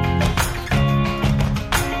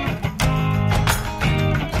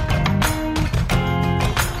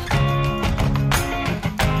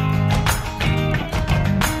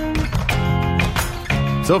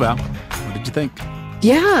 So Val, what did you think?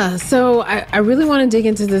 Yeah, so I really want to dig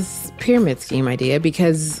into this pyramid scheme idea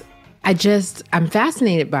because I'm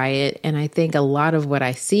fascinated by it. And I think a lot of what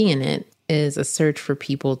I see in it is a search for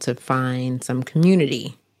people to find some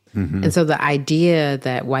community. Mm-hmm. And so the idea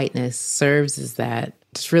that whiteness serves as that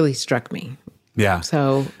just really struck me. Yeah.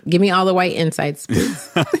 So give me all the white insights, please.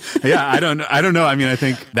 Yeah, I don't know. I mean, I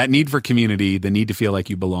think that need for community, the need to feel like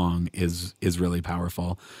you belong is really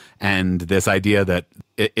powerful. And this idea that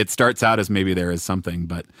it starts out as maybe there is something,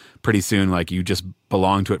 but pretty soon, like, you just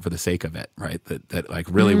belong to it for the sake of it, right? That like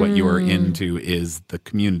really what you are into is the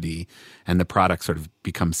community, and the product sort of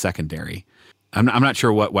becomes secondary. I'm not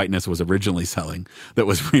sure what whiteness was originally selling that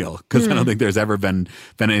was real, because I don't think there's ever been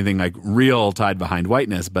anything like real tied behind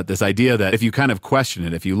whiteness. But this idea that if you kind of question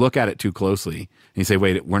it, if you look at it too closely and you say,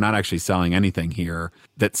 wait, we're not actually selling anything here,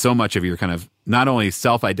 that so much of your kind of not only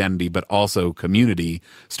self-identity, but also community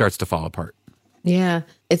starts to fall apart. Yeah,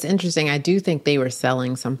 it's interesting. I do think they were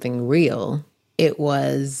selling something real. It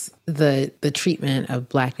was the treatment of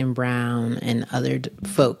Black and brown and other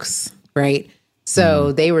folks, right?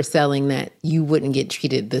 So they were selling that you wouldn't get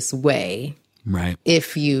treated this way, right,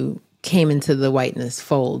 if you came into the whiteness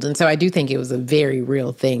fold. And so I do think it was a very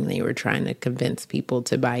real thing they were trying to convince people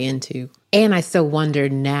to buy into. And I still wonder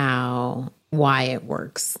now why it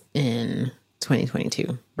works in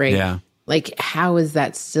 2022, right? Yeah. Like, how is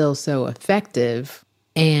that still so effective?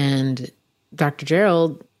 And Dr.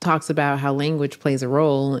 Gerald talks about how language plays a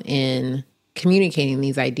role in communicating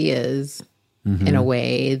these ideas in a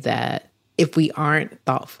way that, if we aren't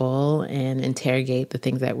thoughtful and interrogate the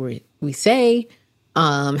things that we say,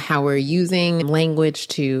 how we're using language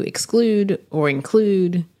to exclude or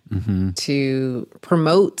include, to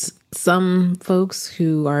promote some folks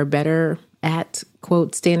who are better at,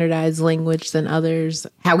 quote, standardized language than others,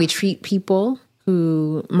 how we treat people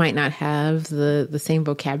who might not have the same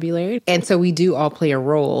vocabulary. And so we do all play a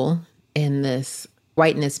role in this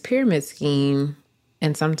whiteness pyramid scheme,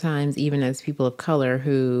 and sometimes even as people of color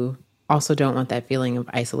who also don't want that feeling of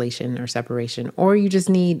isolation or separation, or you just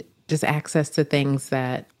need access to things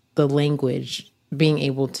that the language, being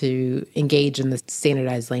able to engage in the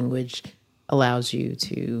standardized language, allows you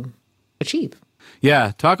to achieve.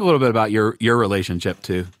 Yeah. Talk a little bit about your relationship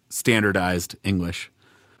to standardized English.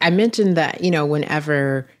 I mentioned that,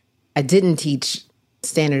 whenever I didn't teach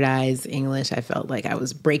standardized English, I felt like I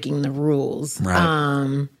was breaking the rules.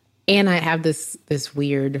 Right. And I have this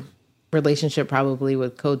weird relationship probably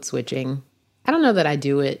with code switching. I don't know that I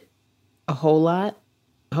do it a whole lot,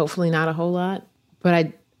 hopefully not a whole lot,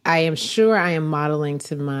 but I am sure I am modeling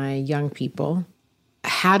to my young people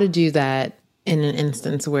how to do that in an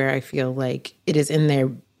instance where I feel like it is in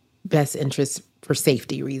their best interest for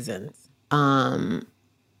safety reasons. And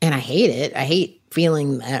I hate it. I hate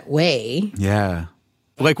feeling that way. Yeah.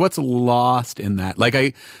 Like, what's lost in that? Like,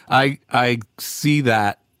 I see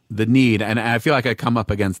that, the need, and I feel like I come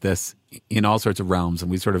up against this in all sorts of realms,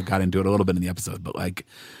 and we sort of got into it a little bit in the episode, but like,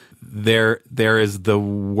 there is the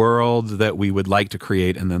world that we would like to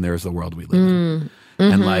create, and then there's the world we live in.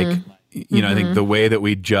 And like, I think the way that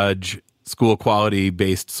we judge school quality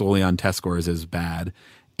based solely on test scores is bad.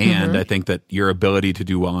 And I think that your ability to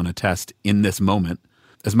do well on a test in this moment,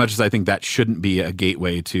 as much as I think that shouldn't be a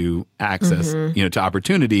gateway to access, to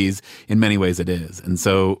opportunities, in many ways it is. And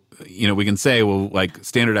so, we can say, well, like,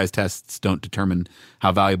 standardized tests don't determine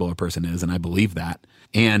how valuable a person is, and I believe that.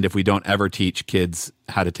 And if we don't ever teach kids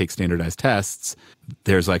how to take standardized tests,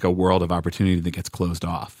 there's like a world of opportunity that gets closed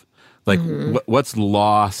off. Like, what's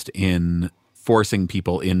lost in forcing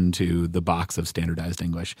people into the box of standardized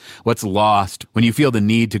English? What's lost when you feel the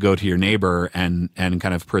need to go to your neighbor and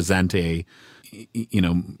kind of present a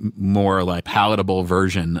more like palatable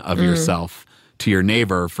version of yourself to your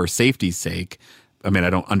neighbor for safety's sake? I mean,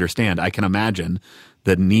 I don't understand. I can imagine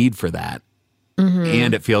the need for that.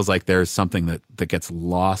 And it feels like there's something that gets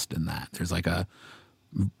lost in that. There's like a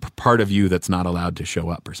part of you that's not allowed to show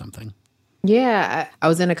up or something. Yeah. I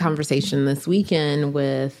was in a conversation this weekend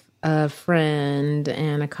with a friend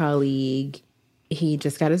and a colleague. He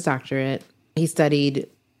just got his doctorate. He studied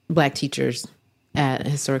Black teachers at a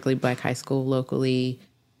historically Black high school locally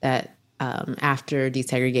that after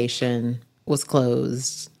desegregation was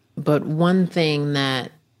closed. But one thing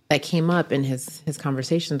that came up in his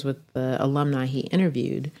conversations with the alumni he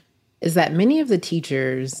interviewed is that many of the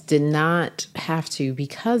teachers did not have to,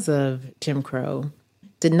 because of Jim Crow,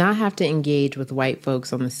 did not have to engage with white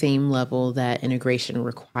folks on the same level that integration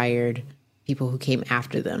required people who came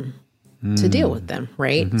after them to deal with them,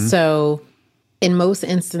 right? So in most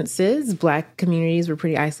instances, Black communities were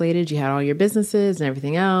pretty isolated. You had all your businesses and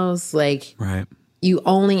everything else. Like, right. You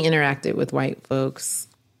only interacted with white folks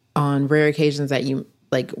on rare occasions that you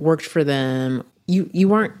like worked for them, you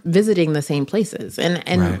weren't visiting the same places. And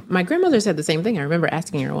Right. my grandmother said the same thing. I remember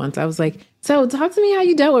asking her once, I was like, so talk to me how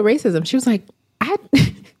you dealt with racism. She was like,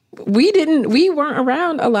 we weren't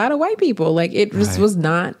around a lot of white people. Like it just was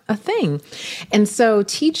not a thing. And so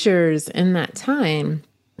teachers in that time,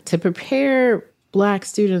 to prepare Black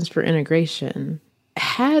students for integration,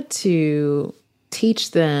 had to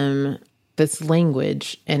teach them this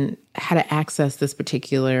language and how to access this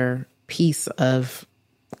particular piece of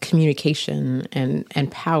communication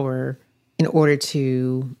and power in order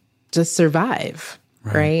to just survive,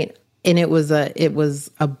 right? And it was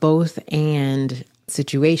a both and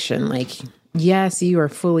situation. Like, yes, you are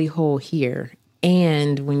fully whole here,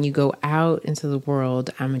 and when you go out into the world,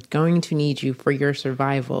 I'm going to need you for your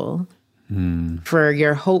survival, for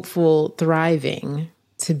your hopeful thriving,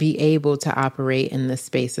 to be able to operate in this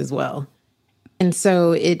space as well. And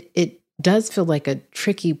so it does feel like a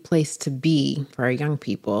tricky place to be for our young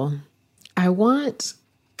people. I want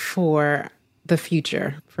for the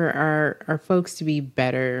future, for our folks to be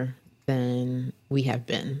better than we have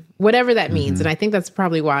been, whatever that means. And I think that's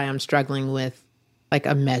probably why I'm struggling with like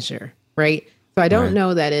a measure, right? So I don't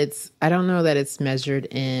know that it's measured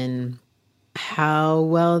in how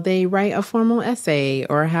well they write a formal essay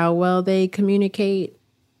or how well they communicate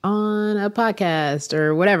on a podcast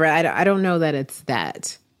or whatever. I don't know that it's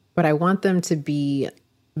that, but I want them to be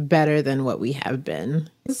better than what we have been.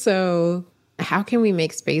 So how can we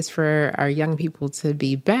make space for our young people to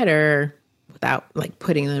be better without like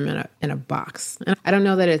putting them in a box? And I don't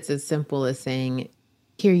know that it's as simple as saying,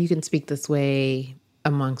 here, you can speak this way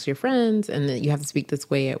amongst your friends and that you have to speak this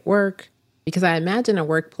way at work. Because I imagine a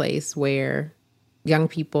workplace where young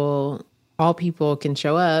people, all people can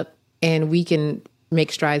show up and we can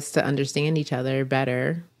make strides to understand each other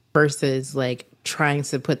better versus like trying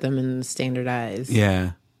to put them in the standardized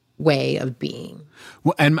way of being.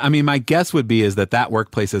 Well, and I mean, my guess would be is that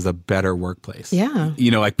workplace is a better workplace. Yeah. You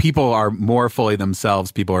know, like people are more fully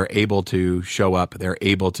themselves. People are able to show up. They're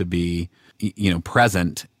able to be, you know,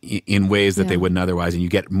 present in ways that they wouldn't otherwise. And you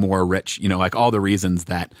get more rich, you know, like all the reasons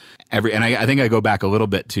that and I think I go back a little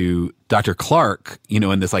bit to Dr. Clark, you know,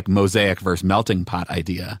 in this like mosaic versus melting pot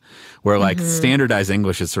idea where like standardized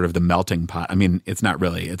English is sort of the melting pot. I mean, it's not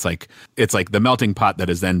really, it's like the melting pot that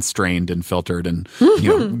is then strained and filtered and,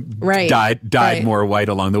 you know, dyed more white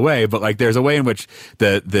along the way. But like, there's a way in which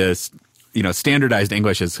this you know, standardized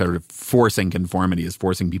English is sort of forcing conformity, is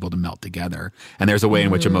forcing people to melt together. And there's a way in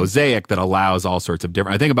which a mosaic that allows all sorts of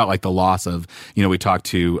different, I think about like the loss of, you know, we talked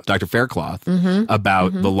to Dr. Faircloth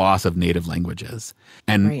about the loss of native languages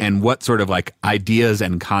and what sort of like ideas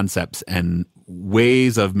and concepts and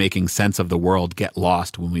ways of making sense of the world get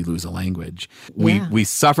lost when we lose a language. We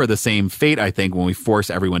suffer the same fate, I think, when we force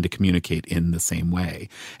everyone to communicate in the same way.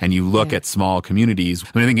 And you look at small communities.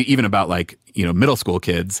 I mean, I think even about like, you know, middle school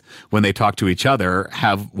kids, when they talk to each other,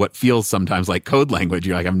 have what feels sometimes like code language.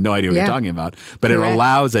 You're like, I have no idea what you're talking about. But it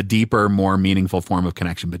allows a deeper, more meaningful form of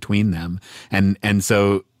connection between them. And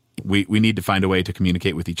so we need to find a way to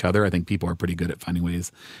communicate with each other. I think people are pretty good at finding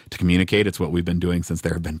ways to communicate. It's what we've been doing since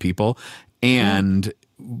there have been people. And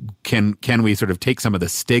can we sort of take some of the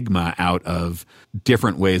stigma out of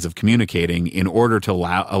different ways of communicating in order to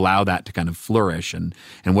allow that to kind of flourish? And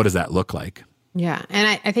what does that look like? Yeah.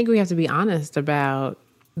 And I think we have to be honest about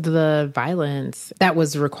the violence that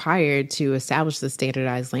was required to establish the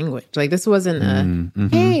standardized language. Like this wasn't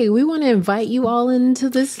hey, we want to invite you all into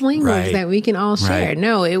this language that we can all share.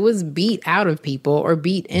 No, it was beat out of people or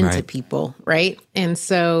beat into people, right? And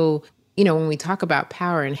so, you know, when we talk about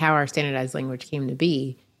power and how our standardized language came to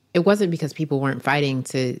be, it wasn't because people weren't fighting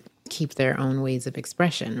to keep their own ways of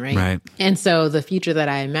expression, right? And so the future that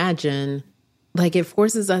I imagine, like it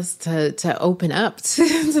forces us to open up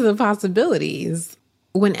to the possibilities.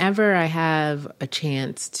 Whenever I have a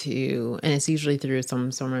chance to, and it's usually through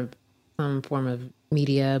some form of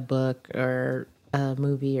media, book, or a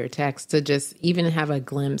movie or text, to just even have a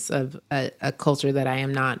glimpse of a culture that I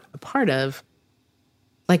am not a part of,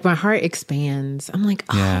 like my heart expands. I'm like,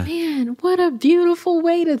 oh man, what a beautiful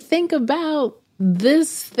way to think about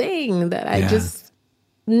this thing that I just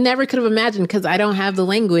never could have imagined because I don't have the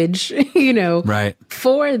language, you know,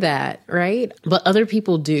 for that, right? But other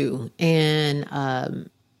people do, and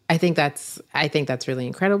I think that's really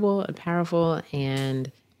incredible and powerful, and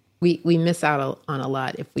we miss out on a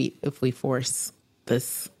lot if we force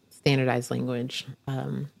this standardized language.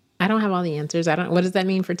 I don't have all the answers. What does that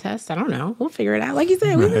mean for tests? I don't know. We'll figure it out. Like you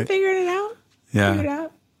said, we've been figuring it out. Figure it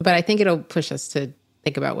out. But I think it'll push us to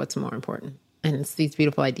think about what's more important, and it's these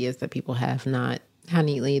beautiful ideas that people have, not how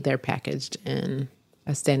neatly they're packaged in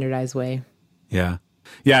a standardized way. Yeah.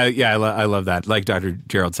 Yeah, I love that. Like Dr.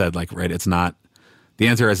 Gerald said, like, right, it's not, the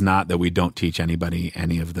answer is not that we don't teach anybody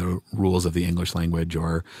any of the rules of the English language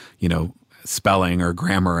or, spelling or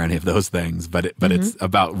grammar or any of those things, but it's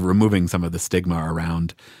about removing some of the stigma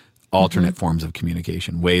around alternate forms of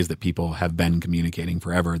communication, ways that people have been communicating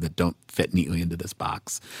forever that don't fit neatly into this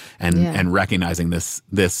box, and recognizing this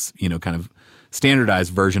kind of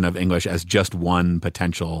standardized version of English as just one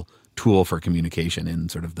potential tool for communication in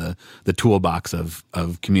sort of the toolbox of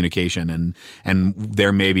communication, and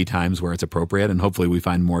there may be times where it's appropriate, and hopefully we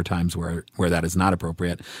find more times where that is not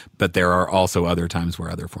appropriate, but there are also other times where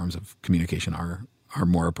other forms of communication are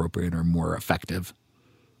more appropriate or more effective.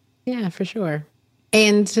 Yeah, for sure.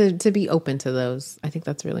 And to be open to those, I think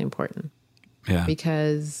that's really important. Yeah.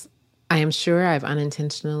 Because I am sure I've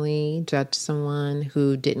unintentionally judged someone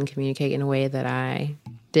who didn't communicate in a way that I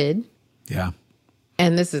did. Yeah.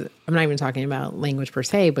 And I'm not even talking about language per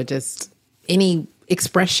se, but just any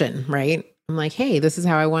expression, right? I'm like, hey, this is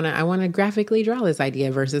how I want to graphically draw this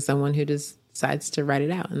idea versus someone who just decides to write it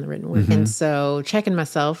out in the written word. And so checking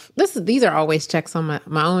myself, these are always checks on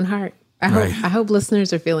my own heart. I hope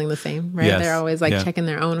listeners are feeling the same, right? Yes. They're always like checking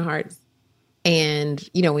their own hearts. And,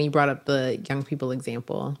 when you brought up the young people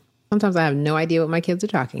example, sometimes I have no idea what my kids are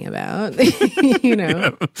talking about,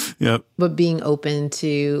 Yep. But being open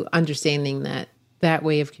to understanding that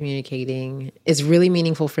way of communicating is really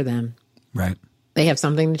meaningful for them. Right. They have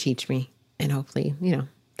something to teach me, and hopefully,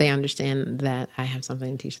 they understand that I have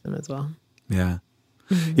something to teach them as well. Yeah.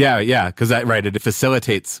 Yeah. Because it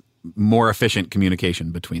facilitates more efficient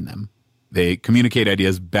communication between them. They communicate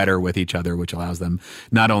ideas better with each other, which allows them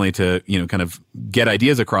not only to, kind of get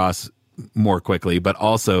ideas across more quickly, but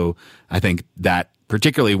also I think that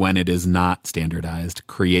particularly when it is not standardized,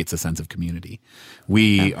 creates a sense of community.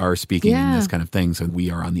 We are speaking in this kind of thing, so we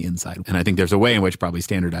are on the inside. And I think there's a way in which probably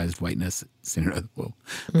standardized whiteness,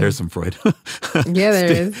 there's some Freud. Yeah, there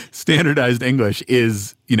is. Standardized English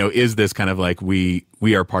is this kind of like we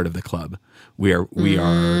are part of the club. We are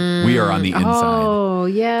on the inside. Oh,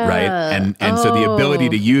 yeah. Right? And so the ability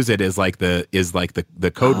to use it is like the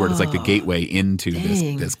code word. It's like the gateway into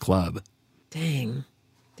this club.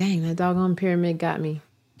 Dang, that doggone pyramid got me.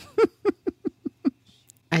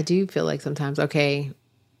 I do feel like sometimes, this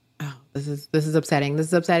is upsetting. This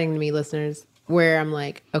is upsetting to me, listeners, where I'm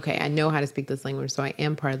like, okay, I know how to speak this language, so I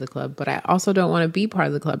am part of the club, but I also don't want to be part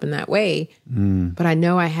of the club in that way. But I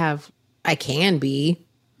know I can be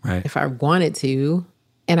if I wanted to,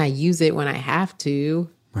 and I use it when I have to.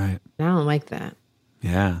 Right. And I don't like that.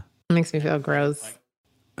 Yeah. It makes me feel gross.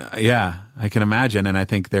 Yeah, I can imagine. And I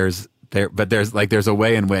think there's a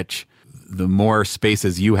way in which the more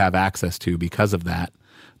spaces you have access to because of that,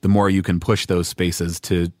 the more you can push those spaces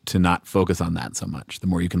to not focus on that so much. The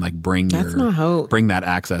more you can bring that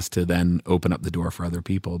access to then open up the door for other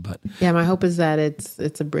people. But yeah, my hope is that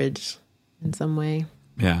it's a bridge in some way.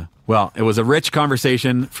 Yeah. Well, it was a rich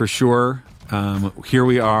conversation for sure. Here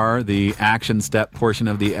we are, the action step portion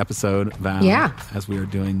of the episode, Val, as we are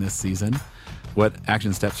doing this season. What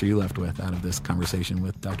action steps are you left with out of this conversation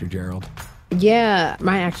with Dr. Gerald? Yeah,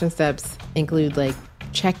 my action steps include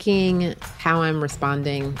checking how I'm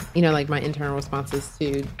responding, my internal responses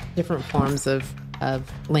to different forms of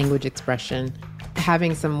language expression,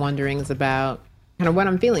 having some wonderings about kind of what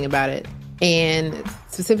I'm feeling about it. And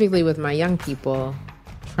specifically with my young people,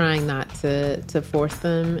 trying not to force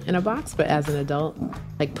them in a box, but as an adult,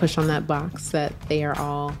 push on that box that they are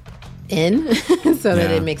all in so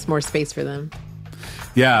that it makes more space for them.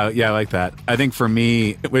 Yeah, I like that. I think for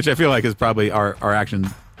me, which I feel like is probably our action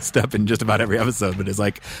step in just about every episode, but it's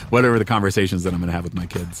what are the conversations that I'm going to have with my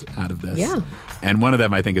kids out of this? Yeah. And one of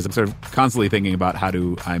them, I think, is I'm sort of constantly thinking about how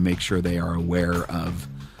do I make sure they are aware of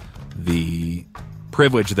the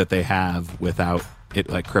privilege that they have without it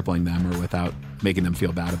crippling them or without making them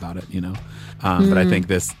feel bad about it, But I think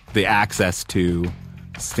the access to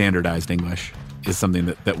standardized English is something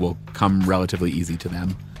that will come relatively easy to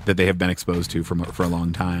them, that they have been exposed to for a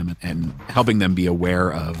long time, and helping them be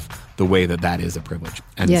aware of the way that is a privilege.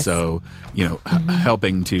 And so,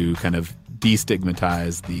 helping to kind of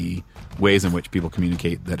destigmatize the ways in which people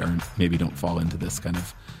communicate that maybe don't fall into this kind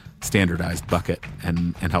of standardized bucket,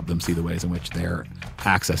 and help them see the ways in which their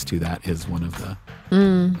access to that is one of the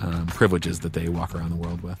privileges that they walk around the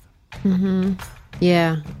world with. Mm-hmm.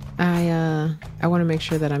 Yeah, I want to make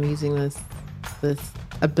sure that I'm using this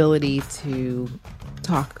ability to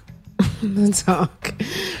talk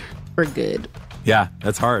for good. Yeah,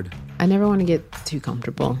 that's hard. I never want to get too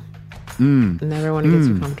comfortable. Never want to get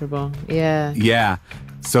too comfortable. Yeah. Yeah.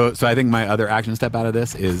 So I think my other action step out of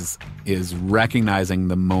this is recognizing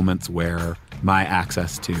the moments where my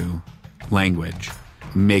access to language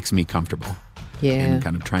makes me comfortable. Yeah. And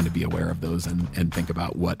kind of trying to be aware of those and think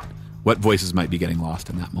about what voices might be getting lost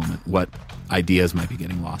in that moment, what ideas might be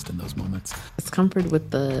getting lost in those moments. It's comfort with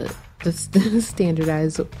the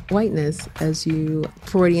standardized whiteness, as you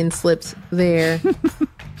Freudian slipped there.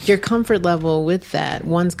 Your comfort level with that,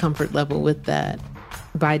 one's comfort level with that,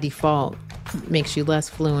 by default, makes you less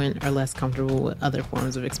fluent or less comfortable with other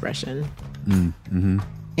forms of expression. Mm-hmm.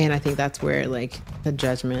 And I think that's where like the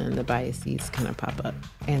judgment and the biases kind of pop up.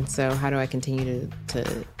 And so how do I continue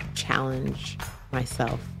to challenge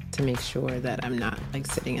myself to make sure that I'm not like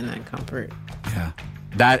sitting in that comfort? Yeah,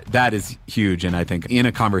 that is huge. And I think in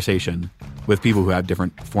a conversation with people who have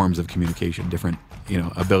different forms of communication, different,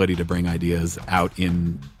 ability to bring ideas out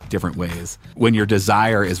in different ways, when your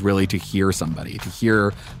desire is really to hear somebody, to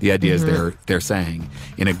hear the ideas they're saying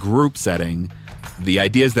in a group setting, the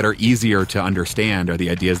ideas that are easier to understand are the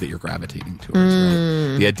ideas that you're gravitating towards,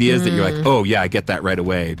 right? The ideas that you're like, oh yeah, I get that right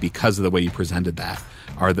away because of the way you presented that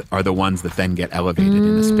are the ones that then get elevated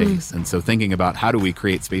in the space. And so thinking about how do we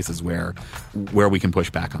create spaces where we can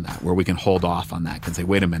push back on that, where we can hold off on that, can say,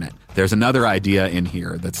 wait a minute, there's another idea in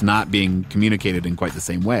here that's not being communicated in quite the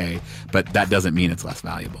same way, but that doesn't mean it's less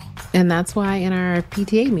valuable. And that's why in our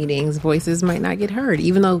PTA meetings, voices might not get heard,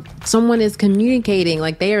 even though someone is communicating,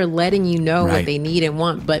 like they are letting you know what they need and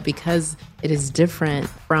want, but because it is different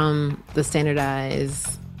from the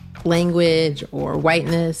standardized language or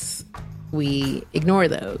whiteness, we ignore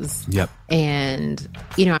those. Yep. And,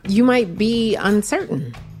 you might be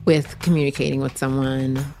uncertain with communicating with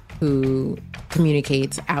someone who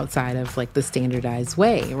communicates outside of like the standardized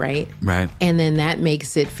way, right? Right. And then that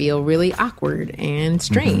makes it feel really awkward and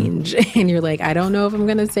strange. And you're like, I don't know if I'm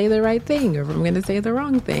going to say the right thing or if I'm going to say the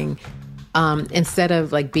wrong thing. Instead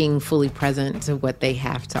of like being fully present to what they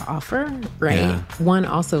have to offer, right? Yeah. One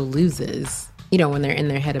also loses, when they're in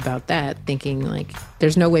their head about that, thinking like,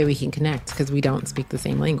 there's no way we can connect because we don't speak the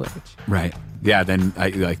same language. Right. Yeah. Then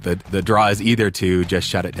the draw is either to just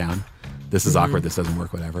shut it down. This is awkward. This doesn't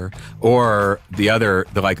work, whatever. Or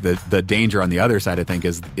the danger on the other side, I think,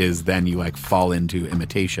 is then you like fall into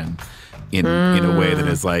imitation in a way that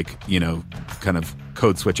is like, kind of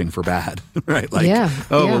code switching for bad, right? Like,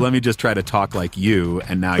 well, let me just try to talk like you,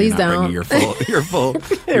 and now Please you're not don't. bringing your full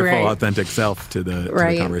Right. full authentic self to the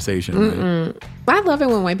conversation. Right? I love it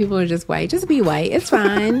when white people are just white. Just be white. It's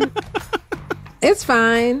fine. It's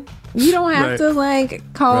fine. You don't have to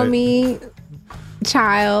like call me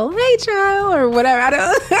child, hey child, or whatever. I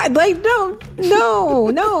don't like no.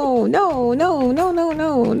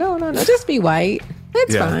 Just be white.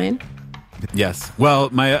 It's fine. Yes. Well,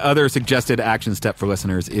 my other suggested action step for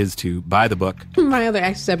listeners is to buy the book. My other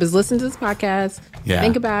action step is listen to this podcast. Yeah.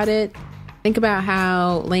 Think about it. Think about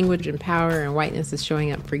how language and power and whiteness is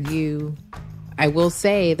showing up for you. I will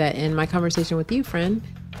say that in my conversation with you, friend,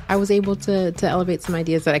 I was able to elevate some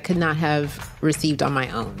ideas that I could not have received on my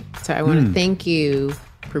own. So I want to thank you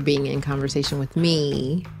for being in conversation with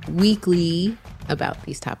me weekly about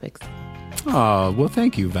these topics. Oh, well,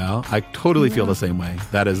 thank you, Val. I totally feel the same way.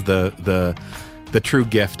 That is the true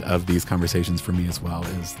gift of these conversations for me as well,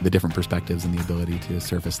 is the different perspectives and the ability to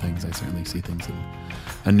surface things. I certainly see things in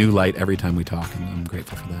a new light every time we talk, and I'm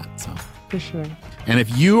grateful for that. So, for sure. And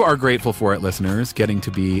if you are grateful for it, listeners, getting to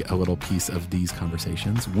be a little piece of these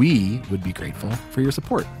conversations, we would be grateful for your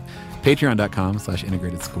support.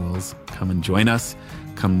 Patreon.com/integrated schools. Come and join us.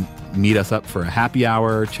 Come meet us up for a happy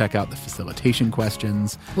hour. Check out the facilitation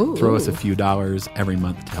questions. Ooh. Throw us a few dollars every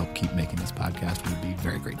month to help keep making this podcast. We'd be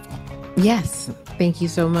very grateful. Yes. Thank you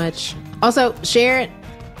so much. Also, share it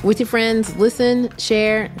with your friends. Listen,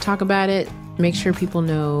 share, talk about it. Make sure people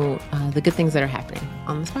know the good things that are happening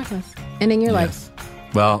on this podcast and in your life.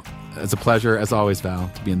 Well, it's a pleasure, as always,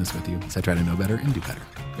 Val, to be in this with you as I try to know better and do better.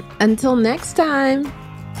 Until next time.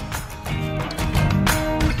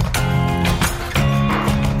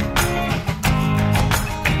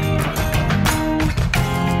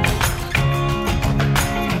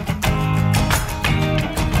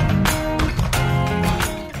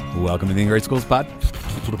 Welcome to the Integrated Schools Pod.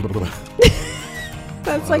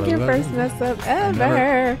 That's like your first mess up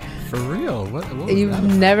ever. For real? What was You've that?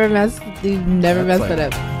 never messed it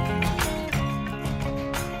up.